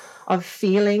space of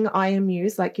feeling I am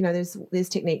used, like, you know, there's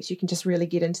techniques you can just really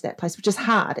get into that place, which is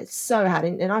hard. It's so hard.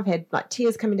 And I've had like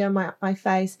tears coming down my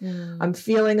face. I'm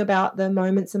feeling about the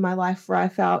moments in my life where I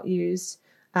felt used,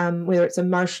 whether it's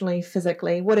emotionally,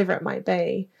 physically, whatever it might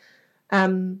be.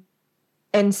 And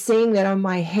seeing that on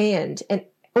my hand and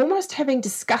almost having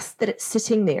disgust that it's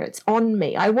sitting there, it's on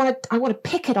me. I want to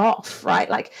pick it off, right?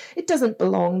 Like, it doesn't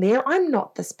belong there. I'm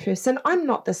not this person. I'm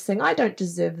not this thing. I don't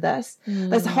deserve this.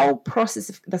 This whole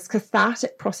process, this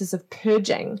cathartic process of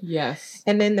purging. Yes.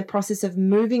 And then the process of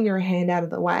moving your hand out of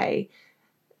the way,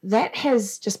 that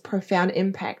has just profound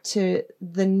impact to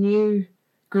the new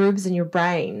grooves in your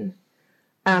brain.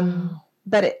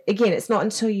 But again, it's not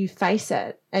until you face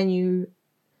it and you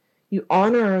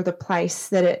honor the place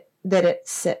that it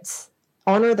sits,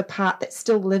 honor the part that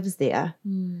still lives there,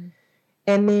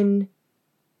 and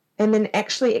then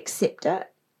actually accept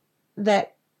it,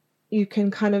 that you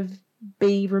can kind of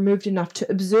be removed enough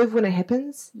to observe when it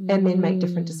happens and then make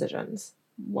different decisions.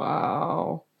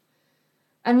 Wow.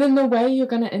 And then the way you're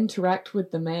going to interact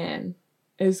with the man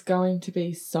is going to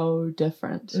be so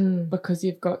different because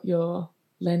you've got your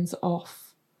lens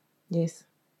off. Yes.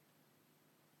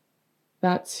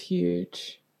 That's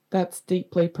huge. That's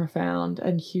deeply profound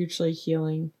and hugely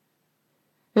healing.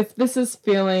 If this is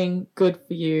feeling good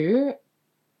for you,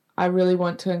 I really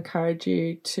want to encourage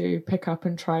you to pick up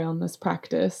and try on this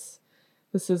practice.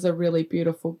 This is a really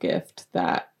beautiful gift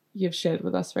that you've shared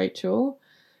with us, Rachel.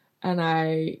 And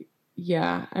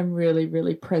I'm really,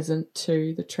 really present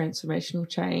to the transformational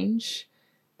change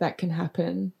that can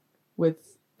happen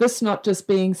with this, not just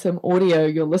being some audio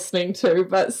you're listening to,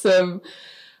 but some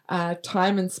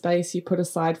time and space you put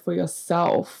aside for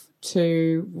yourself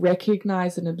to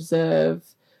recognize and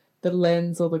observe the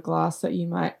lens or the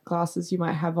glasses you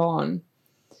might have on,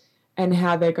 and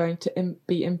how they're going to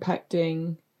be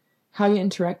impacting how you're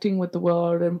interacting with the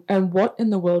world, and what in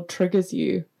the world triggers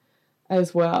you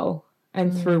as well,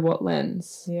 and through what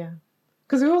lens. Yeah,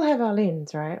 because we all have our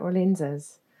lens, right, or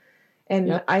lenses,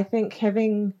 and I think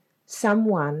having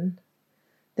someone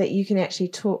that you can actually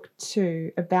talk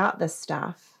to about this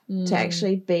stuff, to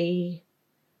actually be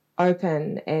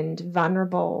open and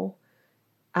vulnerable,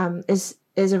 is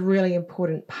a really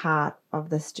important part of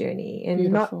this journey. And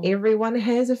Beautiful. Not everyone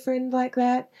has a friend like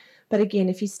that. But again,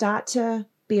 if you start to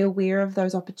be aware of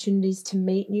those opportunities to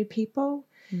meet new people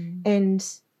and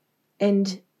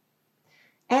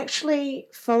actually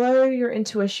follow your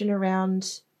intuition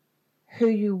around who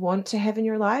you want to have in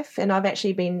your life. And I've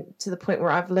actually been to the point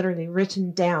where I've literally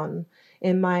written down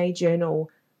in my journal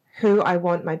who I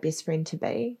want my best friend to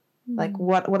be. Like,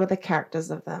 what are the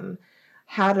characters of them?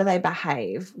 How do they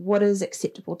behave? What is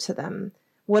acceptable to them?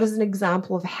 What is an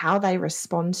example of how they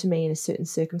respond to me in a certain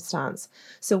circumstance?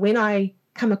 So when I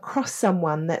come across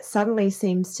someone that suddenly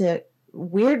seems to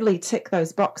weirdly tick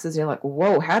those boxes, you're like,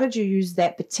 whoa, how did you use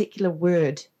that particular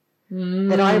word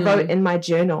that I wrote in my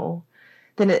journal?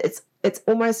 Then it's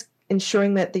almost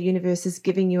ensuring that the universe is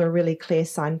giving you a really clear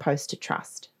signpost to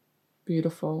trust.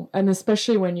 Beautiful. And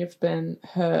especially when you've been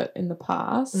hurt in the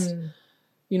past,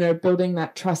 you know, building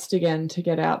that trust again to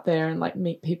get out there and like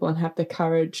meet people and have the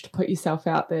courage to put yourself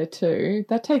out there too.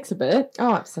 That takes a bit.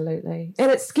 Oh, absolutely.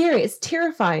 And it's scary. It's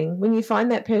terrifying when you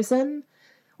find that person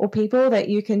or people that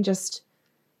you can just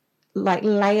like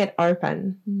lay it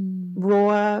open,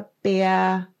 raw,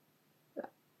 bare,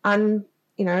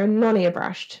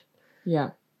 non-airbrushed.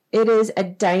 Yeah. It is a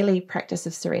daily practice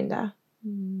of surrender.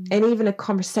 And even a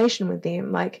conversation with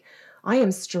them, like, I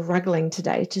am struggling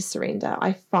today to surrender.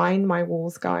 I find my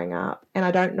walls going up and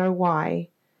I don't know why,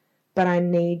 but I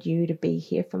need you to be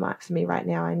here for me right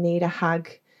now. I need a hug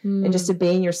and just to be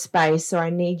in your space, or I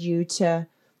need you to,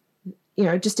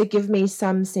 just to give me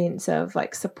some sense of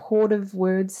like supportive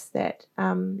words that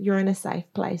you're in a safe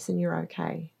place and you're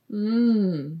okay.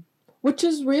 Which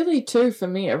is really too for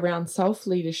me around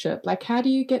self-leadership. Like, how do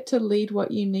you get to lead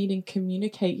what you need and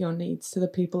communicate your needs to the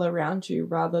people around you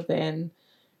rather than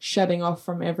shutting off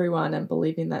from everyone and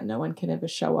believing that no one can ever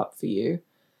show up for you?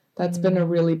 That's been a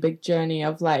really big journey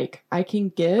of like, I can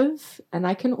give and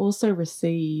I can also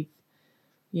receive,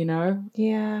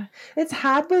 Yeah. It's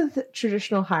hard with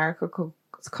traditional hierarchical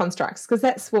constructs because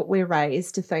that's what we're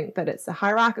raised to think, that it's a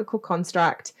hierarchical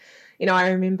construct. I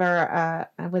remember,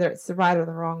 whether it's the right or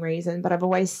the wrong reason, but I've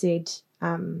always said,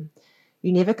 you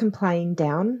never complain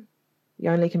down, you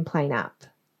only complain up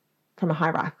from a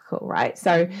hierarchical, right?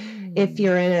 So if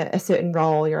you're in a certain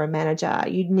role, you're a manager,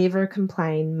 you'd never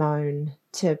complain, moan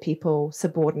to people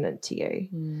subordinate to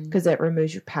you because that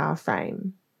removes your power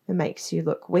frame and makes you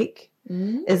look weak,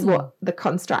 is what the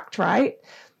construct, right?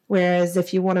 Whereas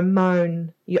if you want to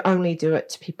moan, you only do it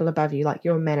to people above you, like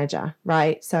you're a manager,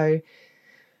 right? So,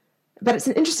 but it's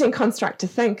an interesting construct to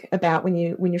think about when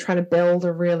you're trying to build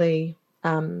a really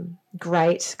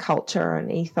great culture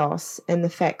and ethos, and the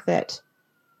fact that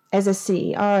as a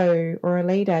CEO or a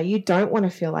leader, you don't want to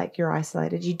feel like you're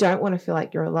isolated. You don't want to feel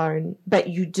like you're alone, but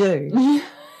you do.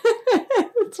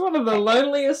 It's one of the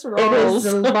loneliest roles. It is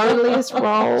the loneliest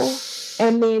role.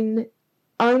 And then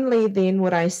only then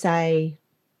would I say,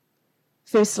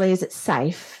 firstly, is it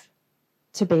safe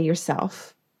to be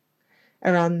yourself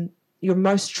around your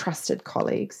most trusted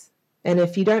colleagues? And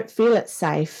if you don't feel it's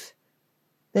safe,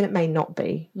 then it may not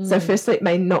be. So firstly, it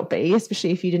may not be,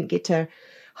 especially if you didn't get to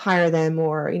hire them,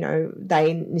 or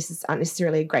they aren't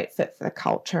necessarily a great fit for the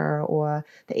culture or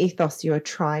the ethos you're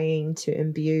trying to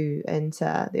imbue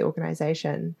into the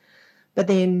organization. But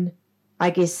then I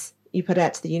guess you put it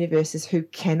out to the universe as, who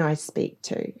can I speak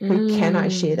to? Who can I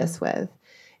share this with?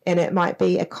 And it might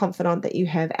be a confidant that you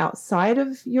have outside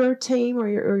of your team or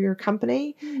your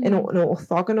company in an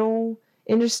orthogonal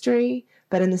industry,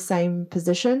 but in the same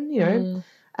position,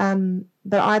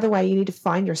 But either way, you need to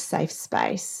find your safe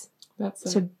space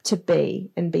to be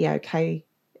and be okay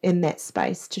in that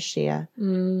space to share.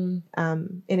 And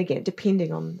again,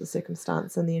 depending on the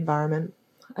circumstance and the environment.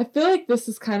 I feel like this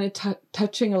is kind of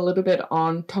touching a little bit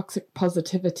on toxic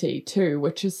positivity too,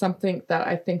 which is something that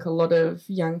I think a lot of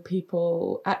young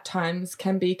people at times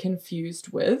can be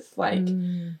confused with. Like,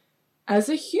 as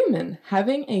a human,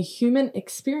 having a human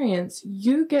experience,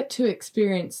 you get to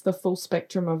experience the full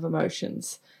spectrum of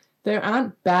emotions. There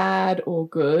aren't bad or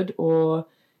good or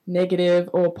negative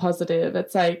or positive.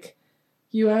 It's like,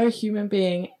 you are a human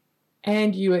being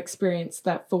and you experience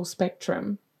that full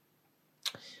spectrum.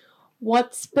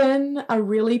 What's been a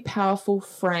really powerful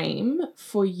frame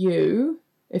for you,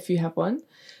 if you have one,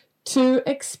 to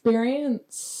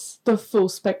experience the full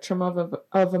spectrum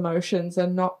of emotions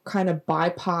and not kind of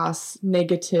bypass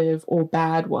negative or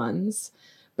bad ones,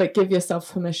 but give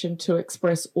yourself permission to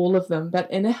express all of them, but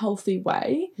in a healthy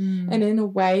way and in a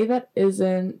way that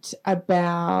isn't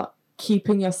about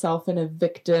keeping yourself in a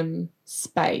victim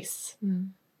space? I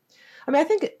mean, I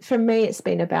think for me it's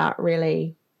been about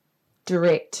really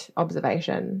direct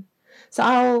observation. So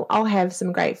I'll have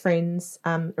some great friends,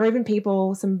 or even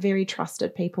people, some very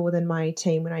trusted people within my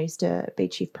team when I used to be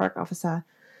chief product officer,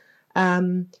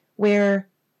 where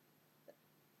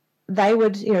they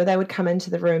would come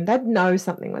into the room, they'd know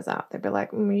something was up. They'd be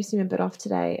like, you seem a bit off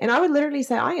today. And I would literally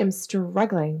say, I am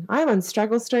struggling. I am on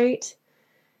struggle street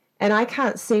and I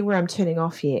can't see where I'm turning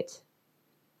off yet.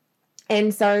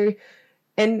 And so,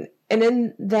 and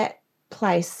in that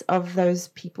place of those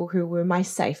people who were my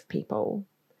safe people,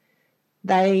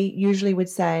 they usually would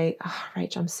say,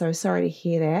 Rach, I'm so sorry to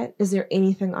hear that. Is there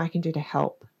anything I can do to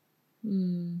help?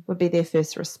 Would be their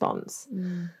first response.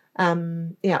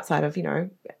 Outside of,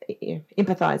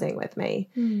 empathizing with me.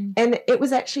 And it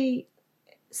was actually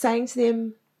saying to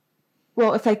them,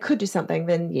 well, if they could do something,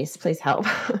 then yes, please help.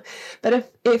 But if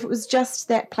it was just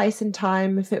that place and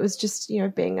time, if it was just,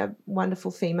 being a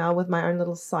wonderful female with my own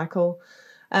little cycle,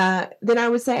 then I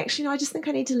would say, actually, no, I just think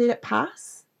I need to let it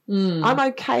pass. I'm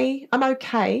okay.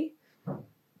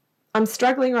 I'm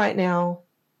struggling right now.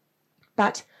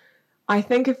 But I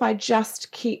think if I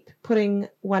just keep putting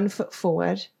one foot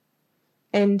forward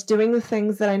and doing the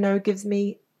things that I know gives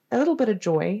me a little bit of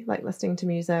joy, like listening to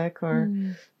music or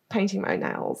painting my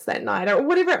nails that night or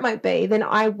whatever it might be, then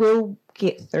I will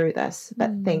get through this.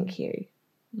 But thank you.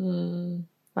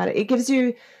 But it gives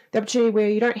you the opportunity where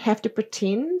you don't have to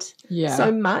pretend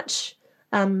so much.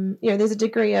 There's a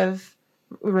degree of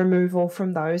removal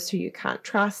from those who you can't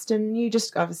trust, and you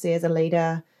just obviously as a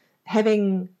leader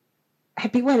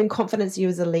people having confidence in you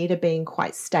as a leader being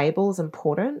quite stable is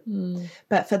important.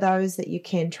 But for those that you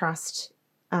can trust,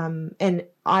 and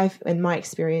in my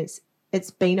experience,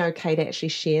 it's been okay to actually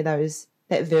share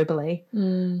that verbally.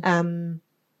 And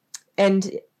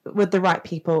with the right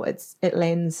people, it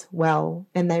lands well,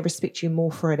 and they respect you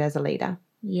more for it as a leader.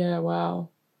 Yeah, wow.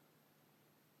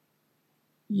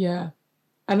 Yeah.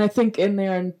 And I think in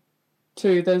there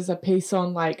too, there's a piece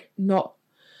on like not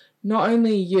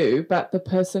only you, but the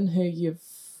person who you've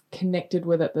connected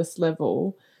with at this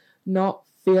level, not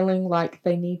feeling like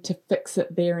they need to fix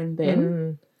it there and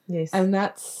then. Yes. And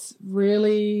that's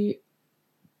really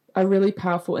a really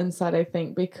powerful insight, I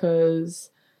think, because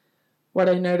what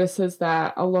I notice is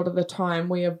that a lot of the time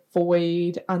we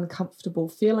avoid uncomfortable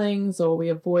feelings, or we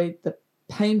avoid the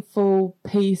painful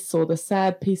piece or the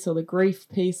sad piece or the grief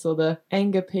piece or the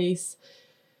anger piece.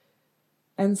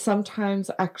 And sometimes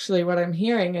actually what I'm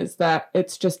hearing is that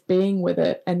it's just being with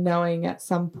it and knowing at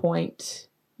some point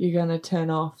you're going to turn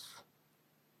off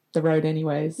the road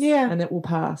anyways. Yeah. And it will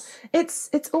pass. It's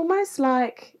almost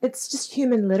like it's just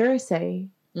human literacy.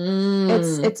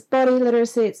 It's body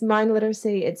literacy, it's mind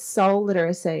literacy, it's soul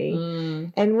literacy.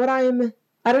 And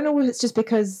I don't know if it's just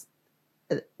because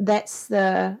that's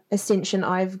the ascension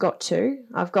I've got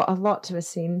a lot to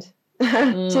ascend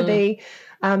to be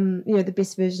the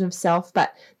best version of self,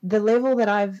 but the level that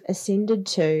I've ascended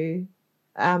to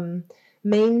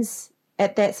means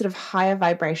at that sort of higher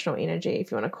vibrational energy,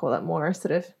 if you want to call it more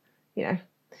sort of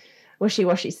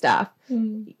wishy-washy stuff,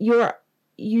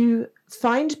 you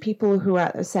find people who are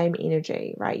at the same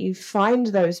energy, right? You find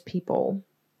those people,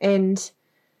 and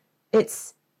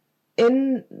it's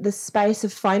in the space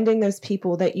of finding those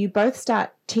people that you both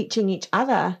start teaching each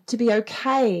other to be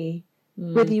okay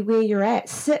with where you're at.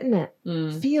 Sit in it.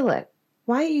 Feel it.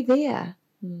 Why are you there?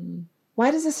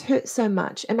 Why does this hurt so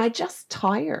much? Am I just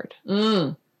tired?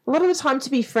 A lot of the time,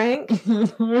 to be frank,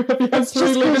 it's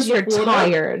just because you're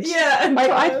tired. Yeah.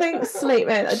 I think sleep,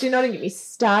 man, do not get me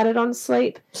started on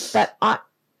sleep, but I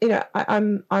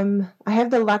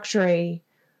have the luxury,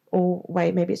 or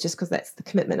wait, maybe it's just because that's the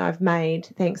commitment I've made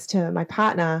thanks to my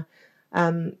partner,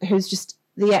 who's just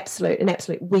an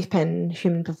absolute weapon,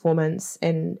 human performance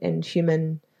and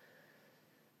human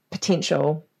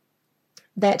potential,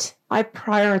 that I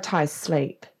prioritize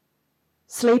sleep.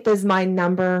 Sleep is my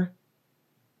number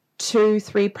 2,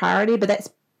 3 priority, but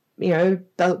that's,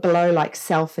 below like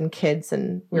self and kids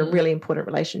and really important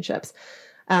relationships.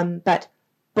 But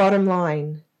bottom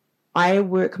line, I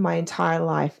work my entire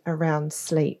life around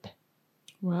sleep.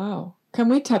 Wow. Can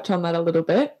we touch on that a little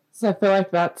bit? So I feel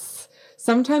like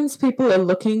sometimes people are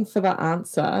looking for the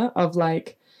answer of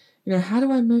like, how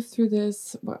do I move through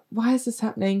this? Why is this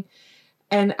happening?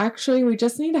 And actually, we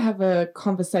just need to have a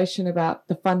conversation about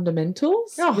the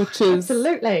fundamentals, which is...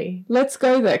 Absolutely. Let's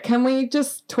go there. Can we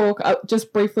just talk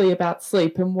just briefly about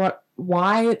sleep and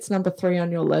why it's number 3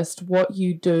 on your list, what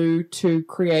you do to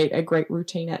create a great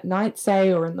routine at night,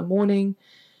 say, or in the morning,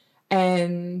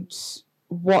 and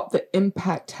what the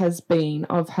impact has been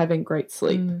of having great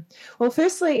sleep? Well,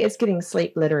 firstly, it's getting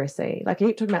sleep literacy. Like, I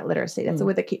keep talking about literacy. That's a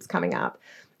word that keeps coming up.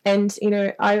 And,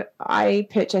 I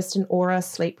purchased an Aura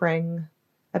sleep ring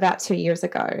about 2 years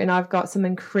ago, and I've got some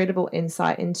incredible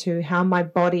insight into how my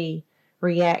body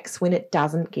reacts when it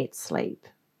doesn't get sleep,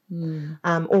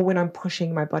 or when I'm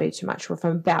pushing my body too much, or if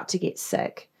I'm about to get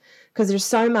sick. Because there's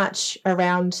so much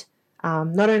around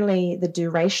not only the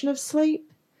duration of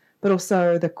sleep, but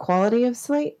also the quality of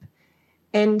sleep.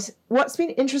 And what's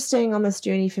been interesting on this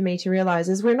journey for me to realize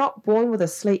is we're not born with a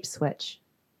sleep switch.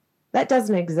 That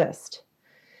doesn't exist.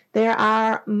 There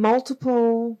are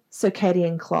multiple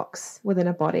circadian clocks within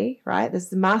a body, right? There's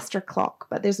the master clock,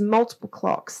 but there's multiple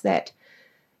clocks that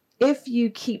if you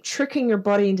keep tricking your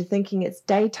body into thinking it's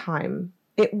daytime,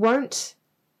 it won't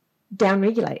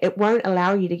downregulate. It won't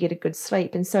allow you to get a good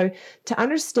sleep. And so to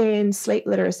understand sleep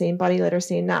literacy and body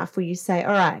literacy enough where you say,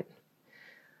 all right,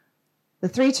 the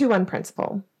 3-2-1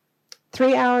 principle,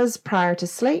 3 hours prior to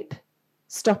sleep,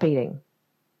 stop eating.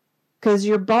 Because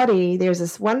your body, there's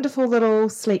this wonderful little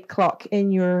sleep clock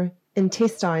in your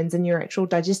intestines and your actual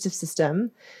digestive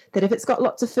system that if it's got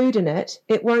lots of food in it,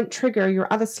 it won't trigger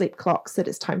your other sleep clocks that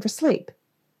it's time for sleep.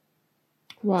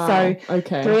 Wow. So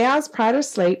okay. 3 hours prior to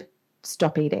sleep,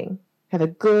 stop eating. Have a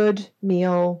good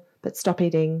meal, but stop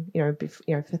eating,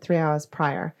 for 3 hours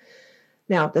prior.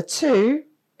 Now, the 2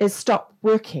 is stop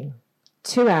working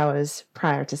 2 hours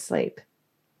prior to sleep,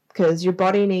 because your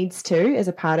body needs to, as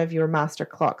a part of your master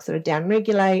clock, sort of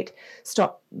downregulate,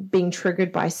 stop being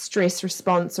triggered by stress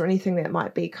response or anything that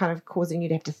might be kind of causing you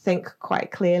to have to think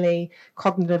quite clearly,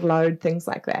 cognitive load, things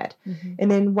like that. Mm-hmm.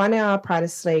 And then 1 hour prior to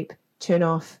sleep, turn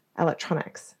off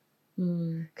electronics,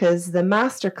 because the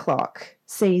master clock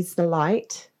sees the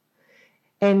light.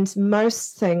 And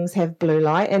most things have blue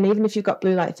light. And even if you've got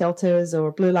blue light filters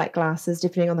or blue light glasses,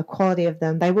 depending on the quality of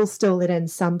them, they will still let in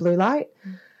some blue light.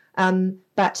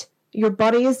 But your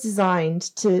body is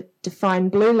designed to define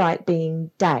blue light being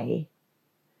day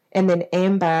and then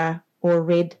amber or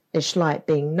reddish light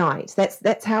being night.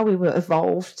 That's how we were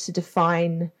evolved to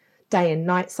define day and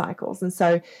night cycles. And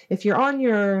so if you're on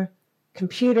your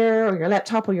computer or your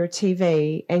laptop or your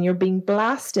TV and you're being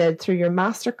blasted through your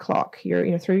master clock,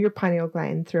 through your pineal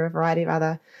gland, through a variety of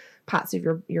other parts of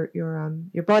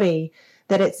your body,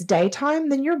 that it's daytime,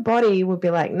 then your body will be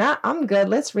like, nah, I'm good.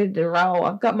 Let's ready to roll.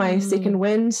 I've got my second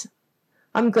wind.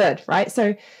 I'm good, right?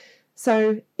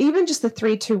 So even just the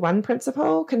 3-2-1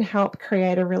 principle can help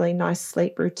create a really nice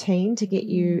sleep routine to get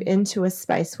you into a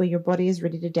space where your body is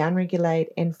ready to downregulate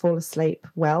and fall asleep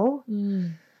well.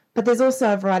 But there's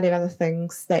also a variety of other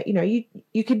things that,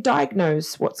 you could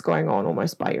diagnose what's going on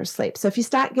almost by your sleep. So if you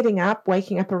start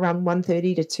waking up around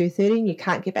 1:30 to 2:30 and you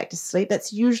can't get back to sleep,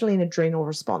 that's usually an adrenal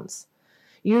response.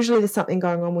 Usually there's something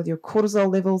going on with your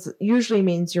cortisol levels. It usually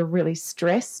means you're really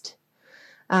stressed.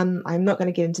 I'm not going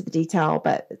to get into the detail,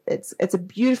 but it's a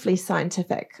beautifully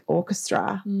scientific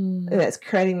orchestra that's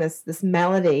creating this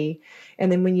melody. And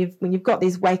then when you've got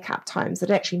these wake up times, that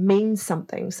actually means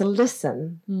something. So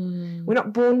listen. We're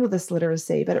not born with this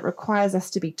literacy, but it requires us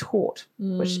to be taught,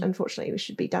 which unfortunately we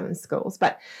should be done in schools.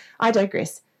 But I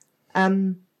digress. I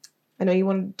know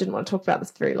you didn't want to talk about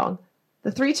this very long.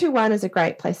 The 3-2-1 is a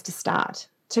great place to start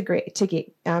to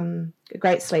get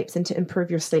great sleeps and to improve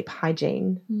your sleep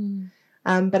hygiene.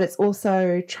 But it's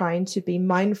also trying to be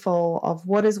mindful of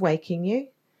what is waking you,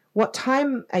 what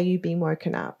time are you being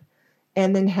woken up,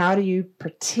 and then how do you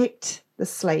protect the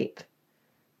sleep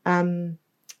in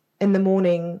the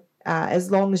morning as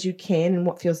long as you can and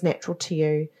what feels natural to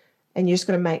you. And you're just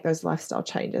going to make those lifestyle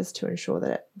changes to ensure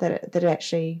that it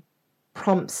actually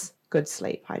prompts good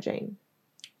sleep hygiene.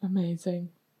 Amazing.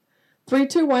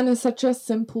 3-2-1 is such a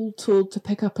simple tool to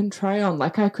pick up and try on.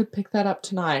 Like I could pick that up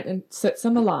tonight and set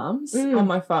some alarms on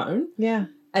my phone. Yeah.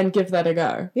 And give that a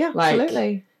go. Yeah,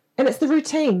 absolutely. And it's the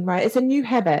routine, right? It's a new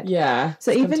habit. Yeah.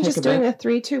 So even just doing a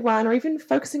 3-2-1 or even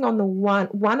focusing on the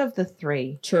one of the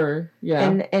 3. True.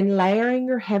 Yeah. And layering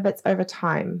your habits over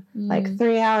time. Like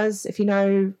 3 hours, if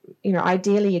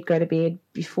ideally you'd go to bed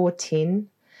before 10.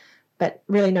 But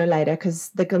really no later, because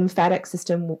the glymphatic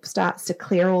system starts to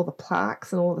clear all the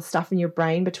plaques and all the stuff in your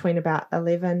brain between about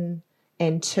 11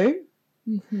 and 2.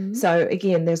 So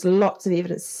again, there's lots of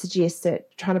evidence to suggest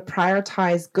that trying to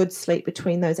prioritize good sleep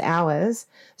between those hours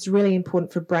is really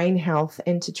important for brain health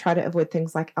and to try to avoid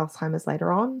things like Alzheimer's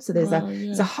later on. So there's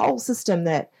a whole system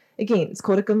that, again, it's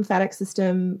called a glymphatic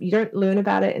system. You don't learn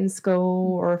about it in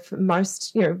school or for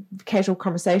most, casual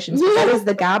conversations. But that is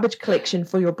the garbage collection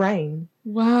for your brain.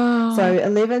 Wow. So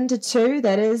 11 to 2,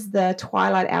 that is the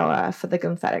twilight hour for the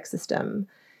glymphatic system.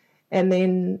 And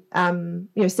then,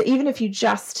 so even if you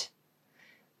just,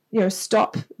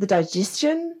 stop the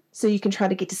digestion so you can try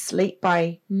to get to sleep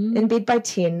in bed by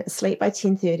 10, sleep by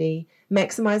 10:30,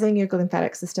 maximizing your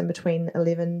glymphatic system between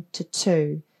 11 to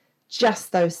 2.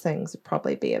 Just those things would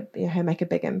probably make a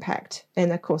big impact.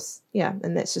 And of course,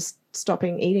 and that's just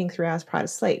stopping eating 3 hours prior to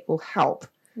sleep will help.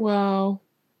 Wow.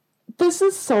 This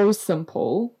is so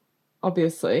simple,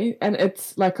 obviously, and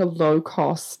it's like a low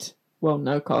cost, well,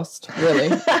 no cost, really,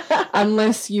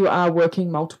 unless you are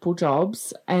working multiple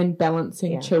jobs and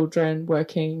balancing children,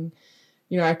 working,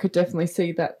 I could definitely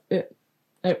see that it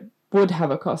would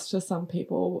have a cost to some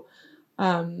people.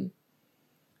 I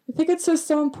think it's just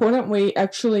so important we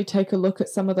actually take a look at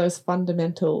some of those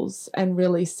fundamentals and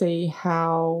really see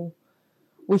how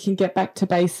we can get back to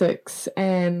basics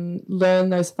and learn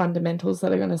those fundamentals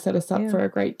that are going to set us up for a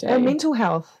great day. Well, mental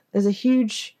health is a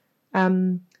huge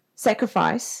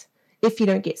sacrifice if you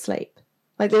don't get sleep.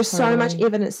 Like there's so much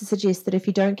evidence to suggest that if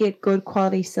you don't get good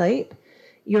quality sleep,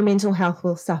 your mental health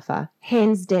will suffer,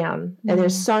 hands down. And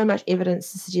there's so much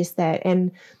evidence to suggest that.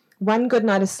 And one good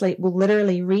night of sleep will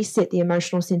literally reset the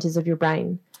emotional centers of your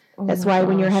brain. That's why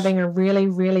when you're having a really,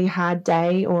 really hard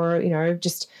day or,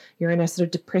 just you're in a sort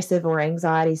of depressive or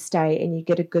anxiety state and you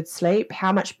get a good sleep,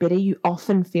 how much better you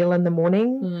often feel in the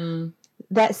morning.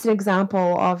 that's an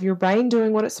example of your brain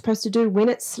doing what it's supposed to do when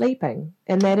it's sleeping,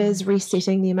 and that is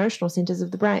resetting the emotional centers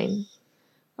of the brain.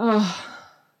 Oh,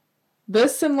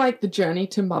 this and like the journey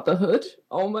to motherhood.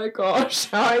 Oh my gosh.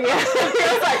 Oh yeah,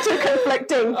 it's like two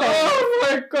conflicting things. Oh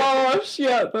my gosh.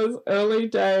 Yeah, those early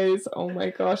days. Oh my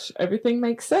gosh. Everything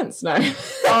makes sense now.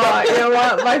 Oh, you know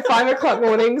what? My 5 o'clock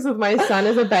mornings with my son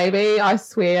as a baby, I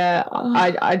swear,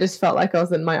 I just felt like I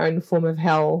was in my own form of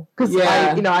hell because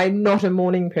I'm not a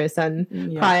morning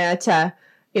person prior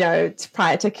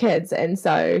to kids, and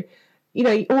so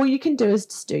all you can do is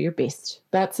just do your best.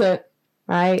 That's it.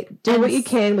 Right? Do what you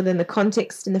can within the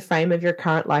context and the frame of your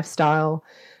current lifestyle.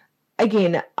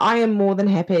 Again, I am more than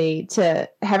happy to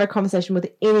have a conversation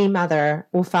with any mother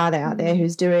or father out there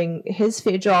who's doing his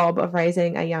fair job of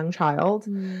raising a young child,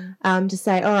 to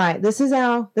say, all right, this is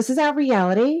our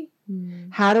reality.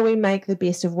 How do we make the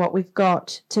best of what we've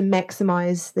got to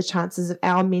maximize the chances of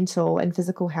our mental and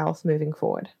physical health moving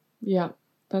forward? Yeah,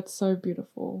 that's so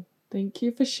beautiful. Thank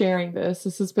you for sharing this.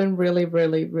 This has been really,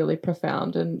 really, really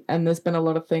profound, and there's been a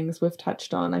lot of things we've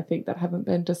touched on, I think, that haven't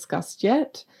been discussed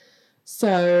yet.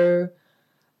 So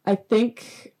I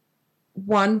think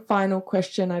one final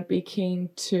question I'd be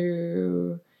keen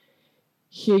to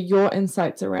hear your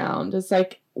insights around is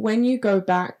like when you go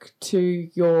back to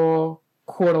your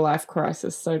quarter life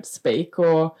crisis, so to speak,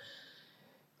 or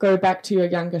go back to your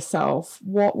younger self,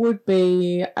 what would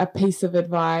be a piece of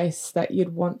advice that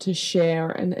you'd want to share,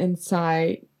 an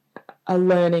insight, a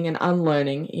learning and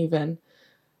unlearning even,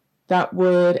 that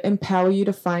would empower you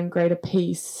to find greater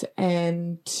peace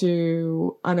and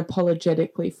to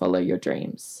unapologetically follow your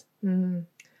dreams?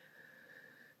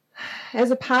 As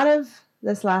a part of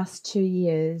this last 2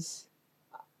 years,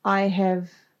 I have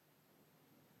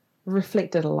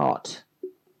reflected a lot.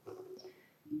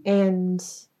 And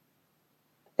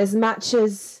as much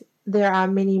as there are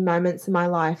many moments in my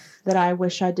life that I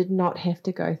wish I did not have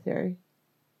to go through,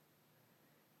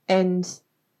 and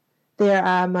there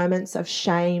are moments of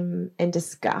shame and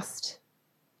disgust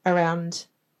around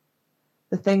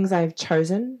the things I've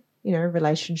chosen,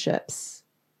 relationships,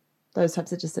 those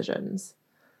types of decisions,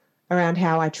 around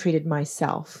how I treated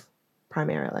myself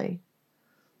primarily.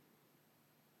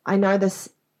 I know this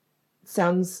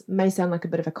may sound like a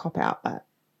bit of a cop-out, but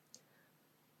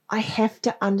I have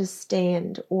to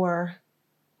understand or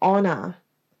honor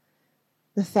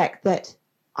the fact that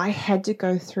I had to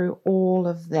go through all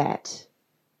of that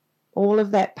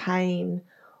pain,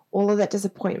 all of that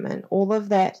disappointment, all of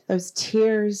those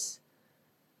tears,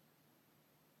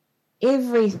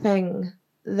 everything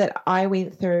that I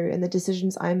went through and the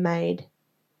decisions I made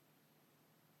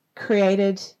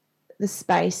created the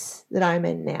space that I'm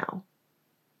in now.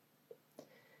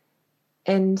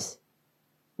 And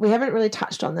we haven't really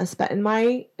touched on this, but in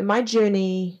my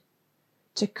journey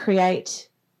to create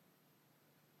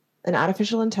an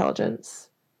artificial intelligence,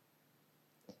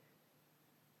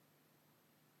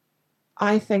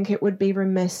 I think it would be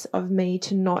remiss of me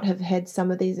to not have had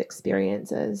some of these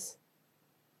experiences,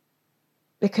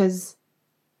 because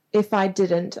if I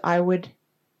didn't, I would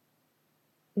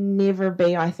never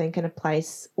be, I think, in a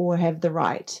place or have the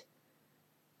right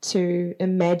to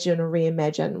imagine or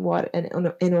reimagine what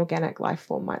an inorganic life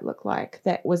form might look like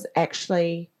that was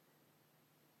actually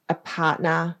a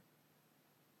partner,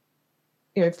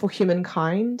 for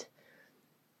humankind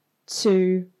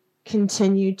to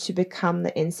continue to become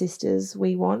the ancestors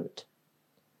we want,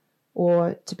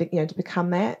 or to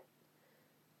become that.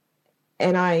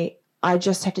 And I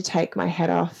just have to take my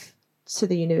hat off to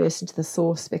the universe and to the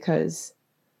source, because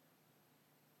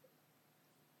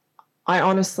I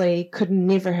honestly could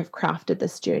never have crafted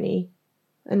this journey,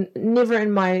 and never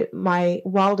in my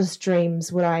wildest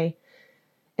dreams would I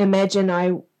imagine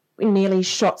I nearly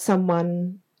shot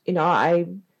someone.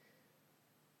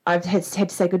 I've had to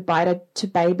say goodbye to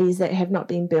babies that have not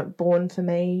been born for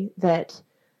me, that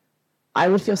I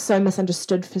would feel so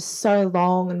misunderstood for so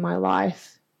long in my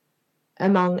life,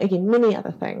 among, again, many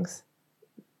other things,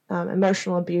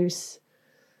 emotional abuse,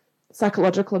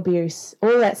 psychological abuse,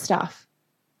 all that stuff.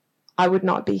 I would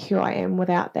not be who I am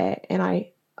without that, and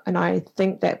I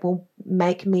think that will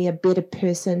make me a better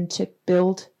person to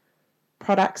build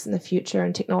products in the future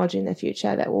and technology in the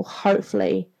future that will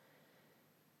hopefully,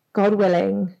 God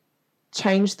willing,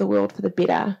 change the world for the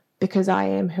better, because I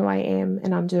am who I am,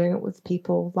 and I'm doing it with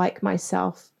people like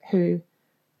myself who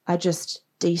are just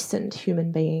decent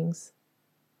human beings.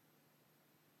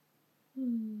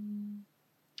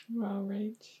 Wow,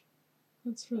 Rach,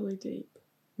 that's really deep.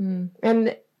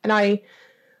 And I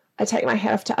take my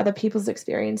hat off to other people's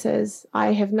experiences.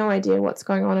 I have no idea what's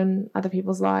going on in other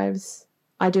people's lives.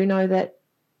 I do know that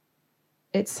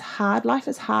it's hard. Life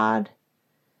is hard.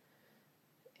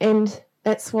 And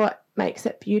that's what makes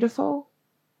it beautiful.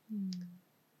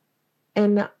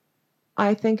 And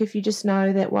I think if you just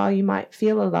know that while you might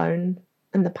feel alone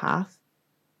in the path,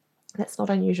 that's not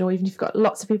unusual, even if you've got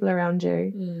lots of people around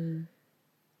you.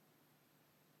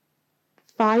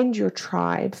 Find your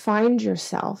tribe, find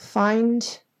yourself,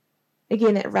 find,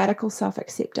 again, that radical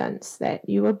self-acceptance that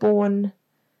you were born.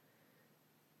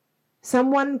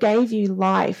 Someone gave you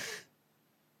life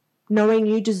knowing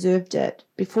you deserved it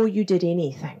before you did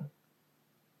anything.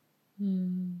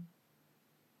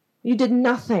 You did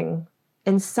nothing,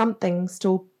 and something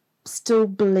still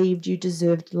believed you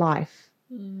deserved life.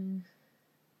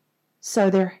 So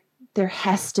there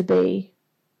has to be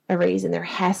a reason. There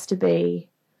has to be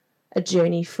a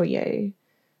journey for you.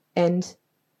 And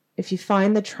if you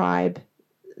find the tribe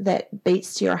that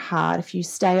beats to your heart, if you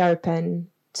stay open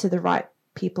to the right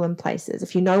people and places,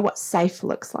 if you know what safe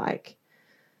looks like,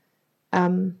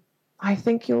 I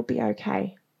think you'll be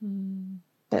okay.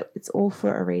 But it's all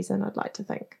for a reason, I'd like to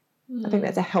think. I think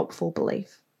that's a helpful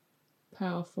belief.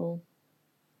 Powerful.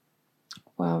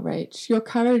 Wow, Rach, your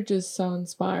courage is so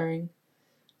inspiring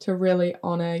to really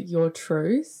honour your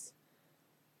truth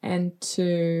and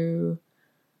to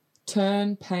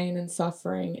turn pain and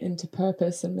suffering into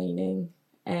purpose and meaning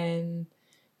and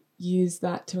use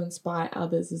that to inspire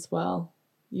others as well.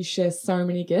 You share so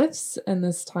many gifts in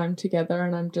this time together,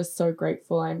 and I'm just so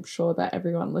grateful. I'm sure that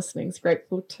everyone listening is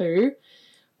grateful too.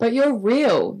 But you're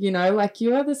real, you know, like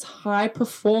you are this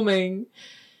high-performing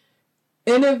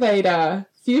innovator,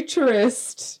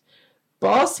 futurist,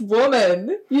 boss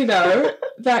woman, you know,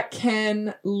 that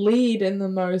can lead in the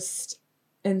most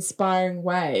inspiring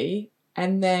way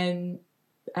and then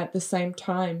at the same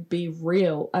time be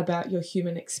real about your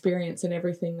human experience and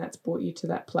everything that's brought you to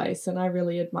that place. And I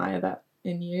really admire that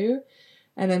in you.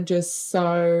 And I'm just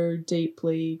so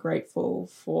deeply grateful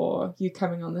for you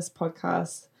coming on this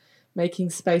podcast, making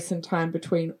space and time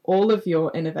between all of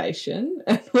your innovation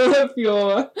and all of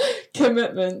your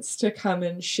commitments to come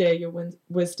and share your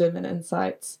wisdom and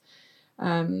insights.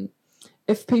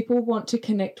 If people want to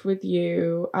connect with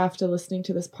you after listening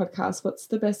to this podcast, what's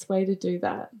the best way to do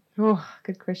that? Oh,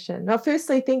 good question. Well,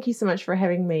 firstly, thank you so much for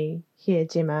having me here,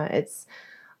 Gemma.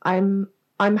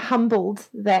 I'm humbled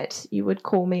that you would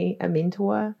call me a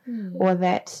mentor, or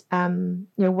that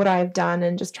what I've done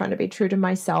and just trying to be true to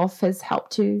myself has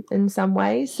helped you in some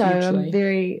way. So hugely. I'm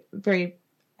very, very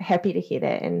happy to hear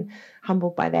that and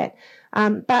humbled by that.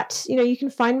 But you can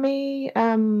find me.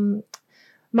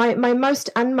 My most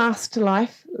unmasked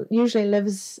life usually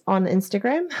lives on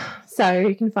Instagram, so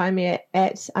you can find me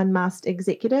at Unmasked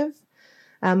Executive.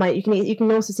 You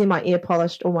can also see my ear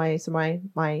polished or my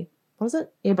what is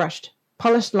it, airbrushed.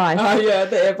 Polished life. Oh yeah,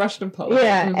 the airbrushed and polished.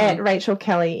 Yeah, at Rachel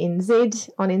Kelly NZ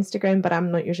on Instagram, but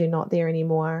I'm usually not there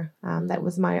anymore. That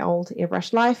was my old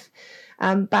airbrushed life.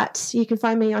 But you can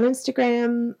find me on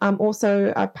Instagram.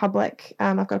 Also I've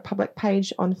got a public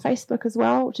page on Facebook as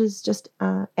well, which is just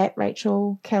at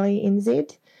Rachel Kelly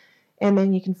NZ. And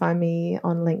then you can find me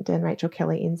on LinkedIn, Rachel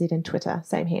Kelly NZ, and Twitter,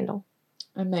 same handle.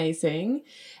 Amazing.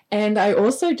 And I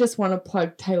also just want to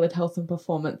plug Tailored Health and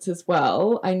Performance as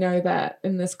well. I know that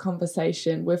in this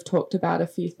conversation we've talked about a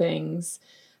few things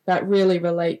that really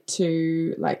relate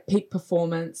to like peak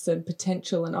performance and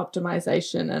potential and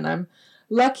optimization, and I'm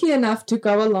lucky enough to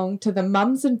go along to the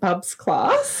Mums and Bubs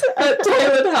class at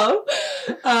Tailored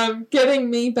Health, getting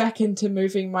me back into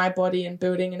moving my body and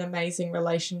building an amazing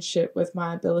relationship with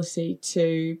my ability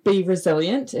to be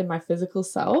resilient in my physical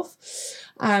self.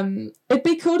 It'd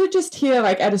be cool to just hear,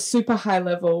 like, at a super high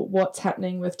level, what's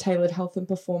happening with Tailored Health and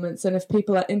Performance, and if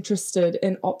people are interested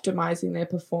in optimizing their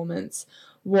performance,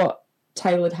 what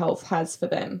Tailored Health has for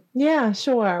them. Yeah,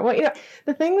 sure. Well,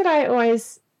 the thing that I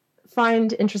always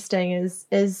find interesting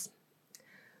is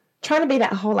trying to be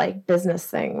that whole like business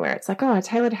thing where it's like,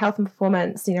 Tailored Health and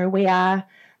Performance, we are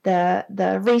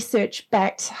the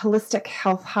research-backed holistic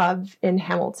health hub in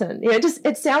Hamilton.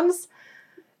 It sounds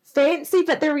fancy,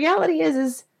 but the reality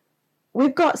is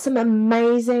we've got some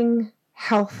amazing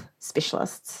health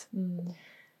specialists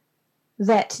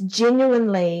that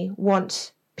genuinely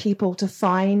want people to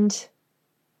find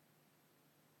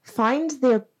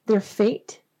their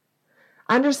feet,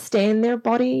 understand their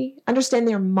body, understand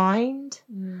their mind,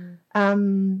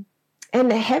 and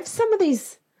have some of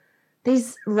these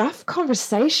rough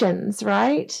conversations,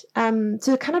 right?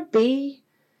 To kind of be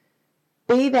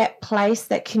that place,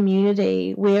 that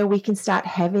community where we can start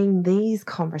having these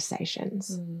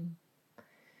conversations.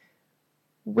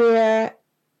 Where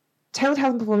Tailored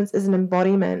Health and Performance is an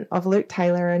embodiment of Luke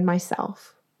Taylor and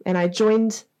myself. And I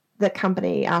joined the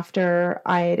company after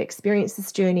I had experienced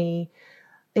this journey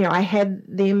I had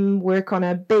them work on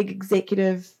a big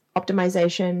executive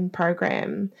optimization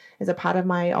program as a part of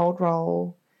my old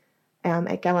role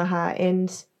at Galahad,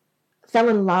 and fell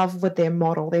in love with their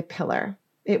model, their pillar.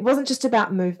 It wasn't just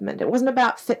about movement. It wasn't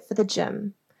about fit for the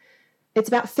gym. It's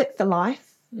about fit for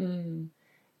life. Mm.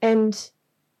 And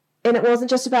it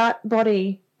wasn't just about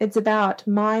body. It's about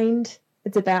mind.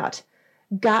 It's about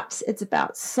gut. It's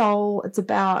about soul. It's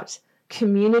about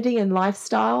community and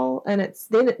lifestyle. And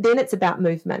then it's about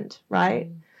movement, right?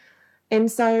 Mm.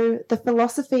 And so the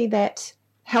philosophy that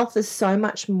health is so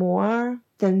much more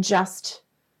than just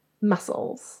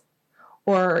muscles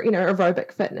or,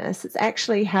 aerobic fitness. It's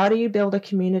actually, how do you build a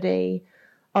community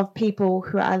of people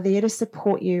who are there to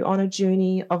support you on a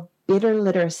journey of better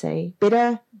literacy,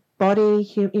 better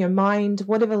body, mind,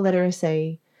 whatever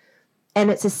literacy, and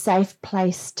it's a safe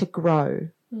place to grow.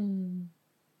 Mm.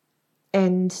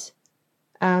 And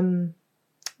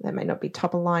that may not be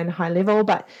top of line, high level,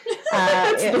 but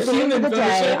at the end of the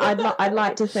day, I'd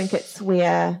like to think it's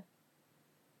where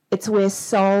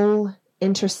soul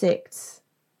intersects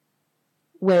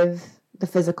with the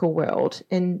physical world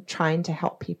in trying to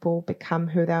help people become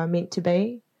who they are meant to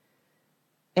be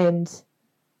and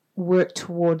work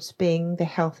towards being the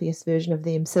healthiest version of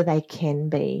them so they can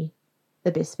be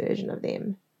the best version of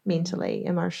them mentally,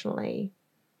 emotionally,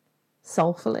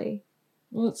 soulfully.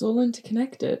 Well, it's all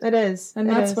interconnected. It is. And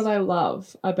that's what I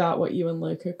love about what you and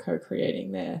Luke are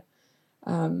co-creating there.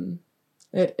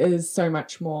 It is so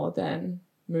much more than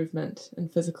movement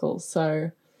and physical.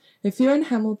 So if you're in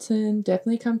Hamilton,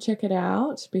 definitely come check it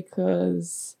out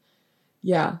because,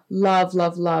 yeah, love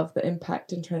the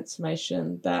impact and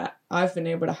transformation that I've been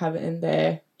able to have in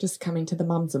there just coming to the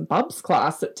Mums and Bubs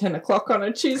class at 10 o'clock on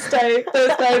a Tuesday,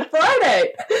 Thursday, and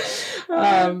Friday.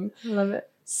 Love it.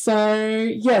 So,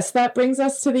 yes, that brings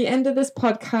us to the end of this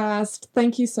podcast.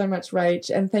 Thank you so much,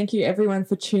 Rach, and thank you everyone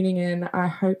for tuning in. I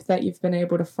hope that you've been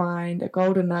able to find a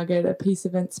golden nugget, a piece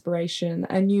of inspiration,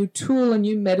 a new tool, a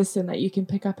new medicine that you can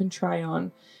pick up and try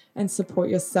on and support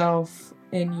yourself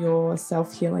in your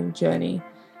self-healing journey.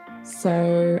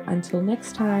 So, until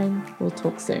next time, we'll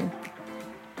talk soon.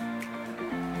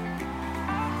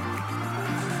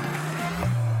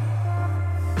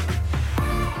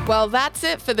 Well, that's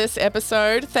it for this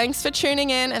episode. Thanks for tuning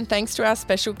in and thanks to our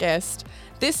special guest.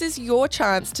 This is your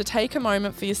chance to take a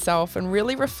moment for yourself and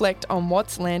really reflect on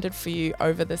what's landed for you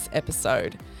over this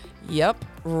episode. Yep,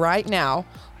 right now.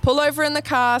 Pull over in the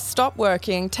car, stop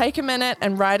working, take a minute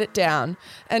and write it down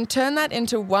and turn that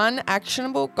into one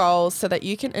actionable goal so that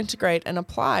you can integrate and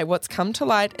apply what's come to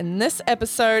light in this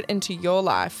episode into your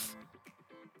life.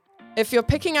 If you're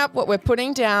picking up what we're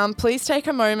putting down, please take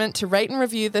a moment to rate and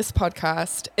review this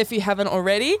podcast. If you haven't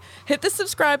already, hit the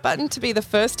subscribe button to be the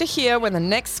first to hear when the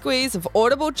next squeeze of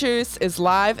Audible Juice is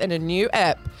live in a new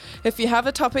app. If you have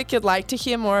a topic you'd like to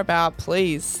hear more about,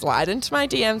 please slide into my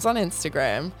DMs on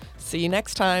Instagram. See you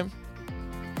next time.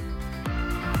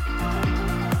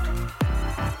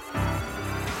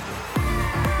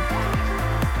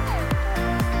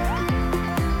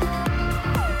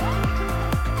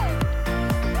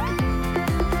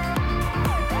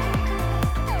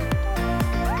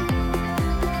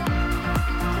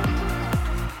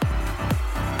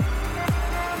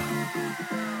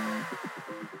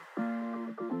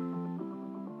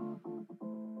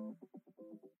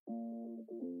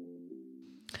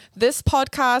 This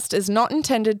podcast is not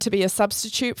intended to be a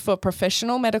substitute for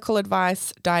professional medical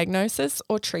advice, diagnosis,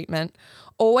 or treatment.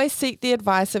 Always seek the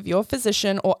advice of your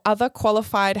physician or other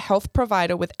qualified health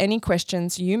provider with any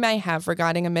questions you may have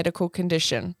regarding a medical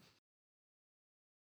condition.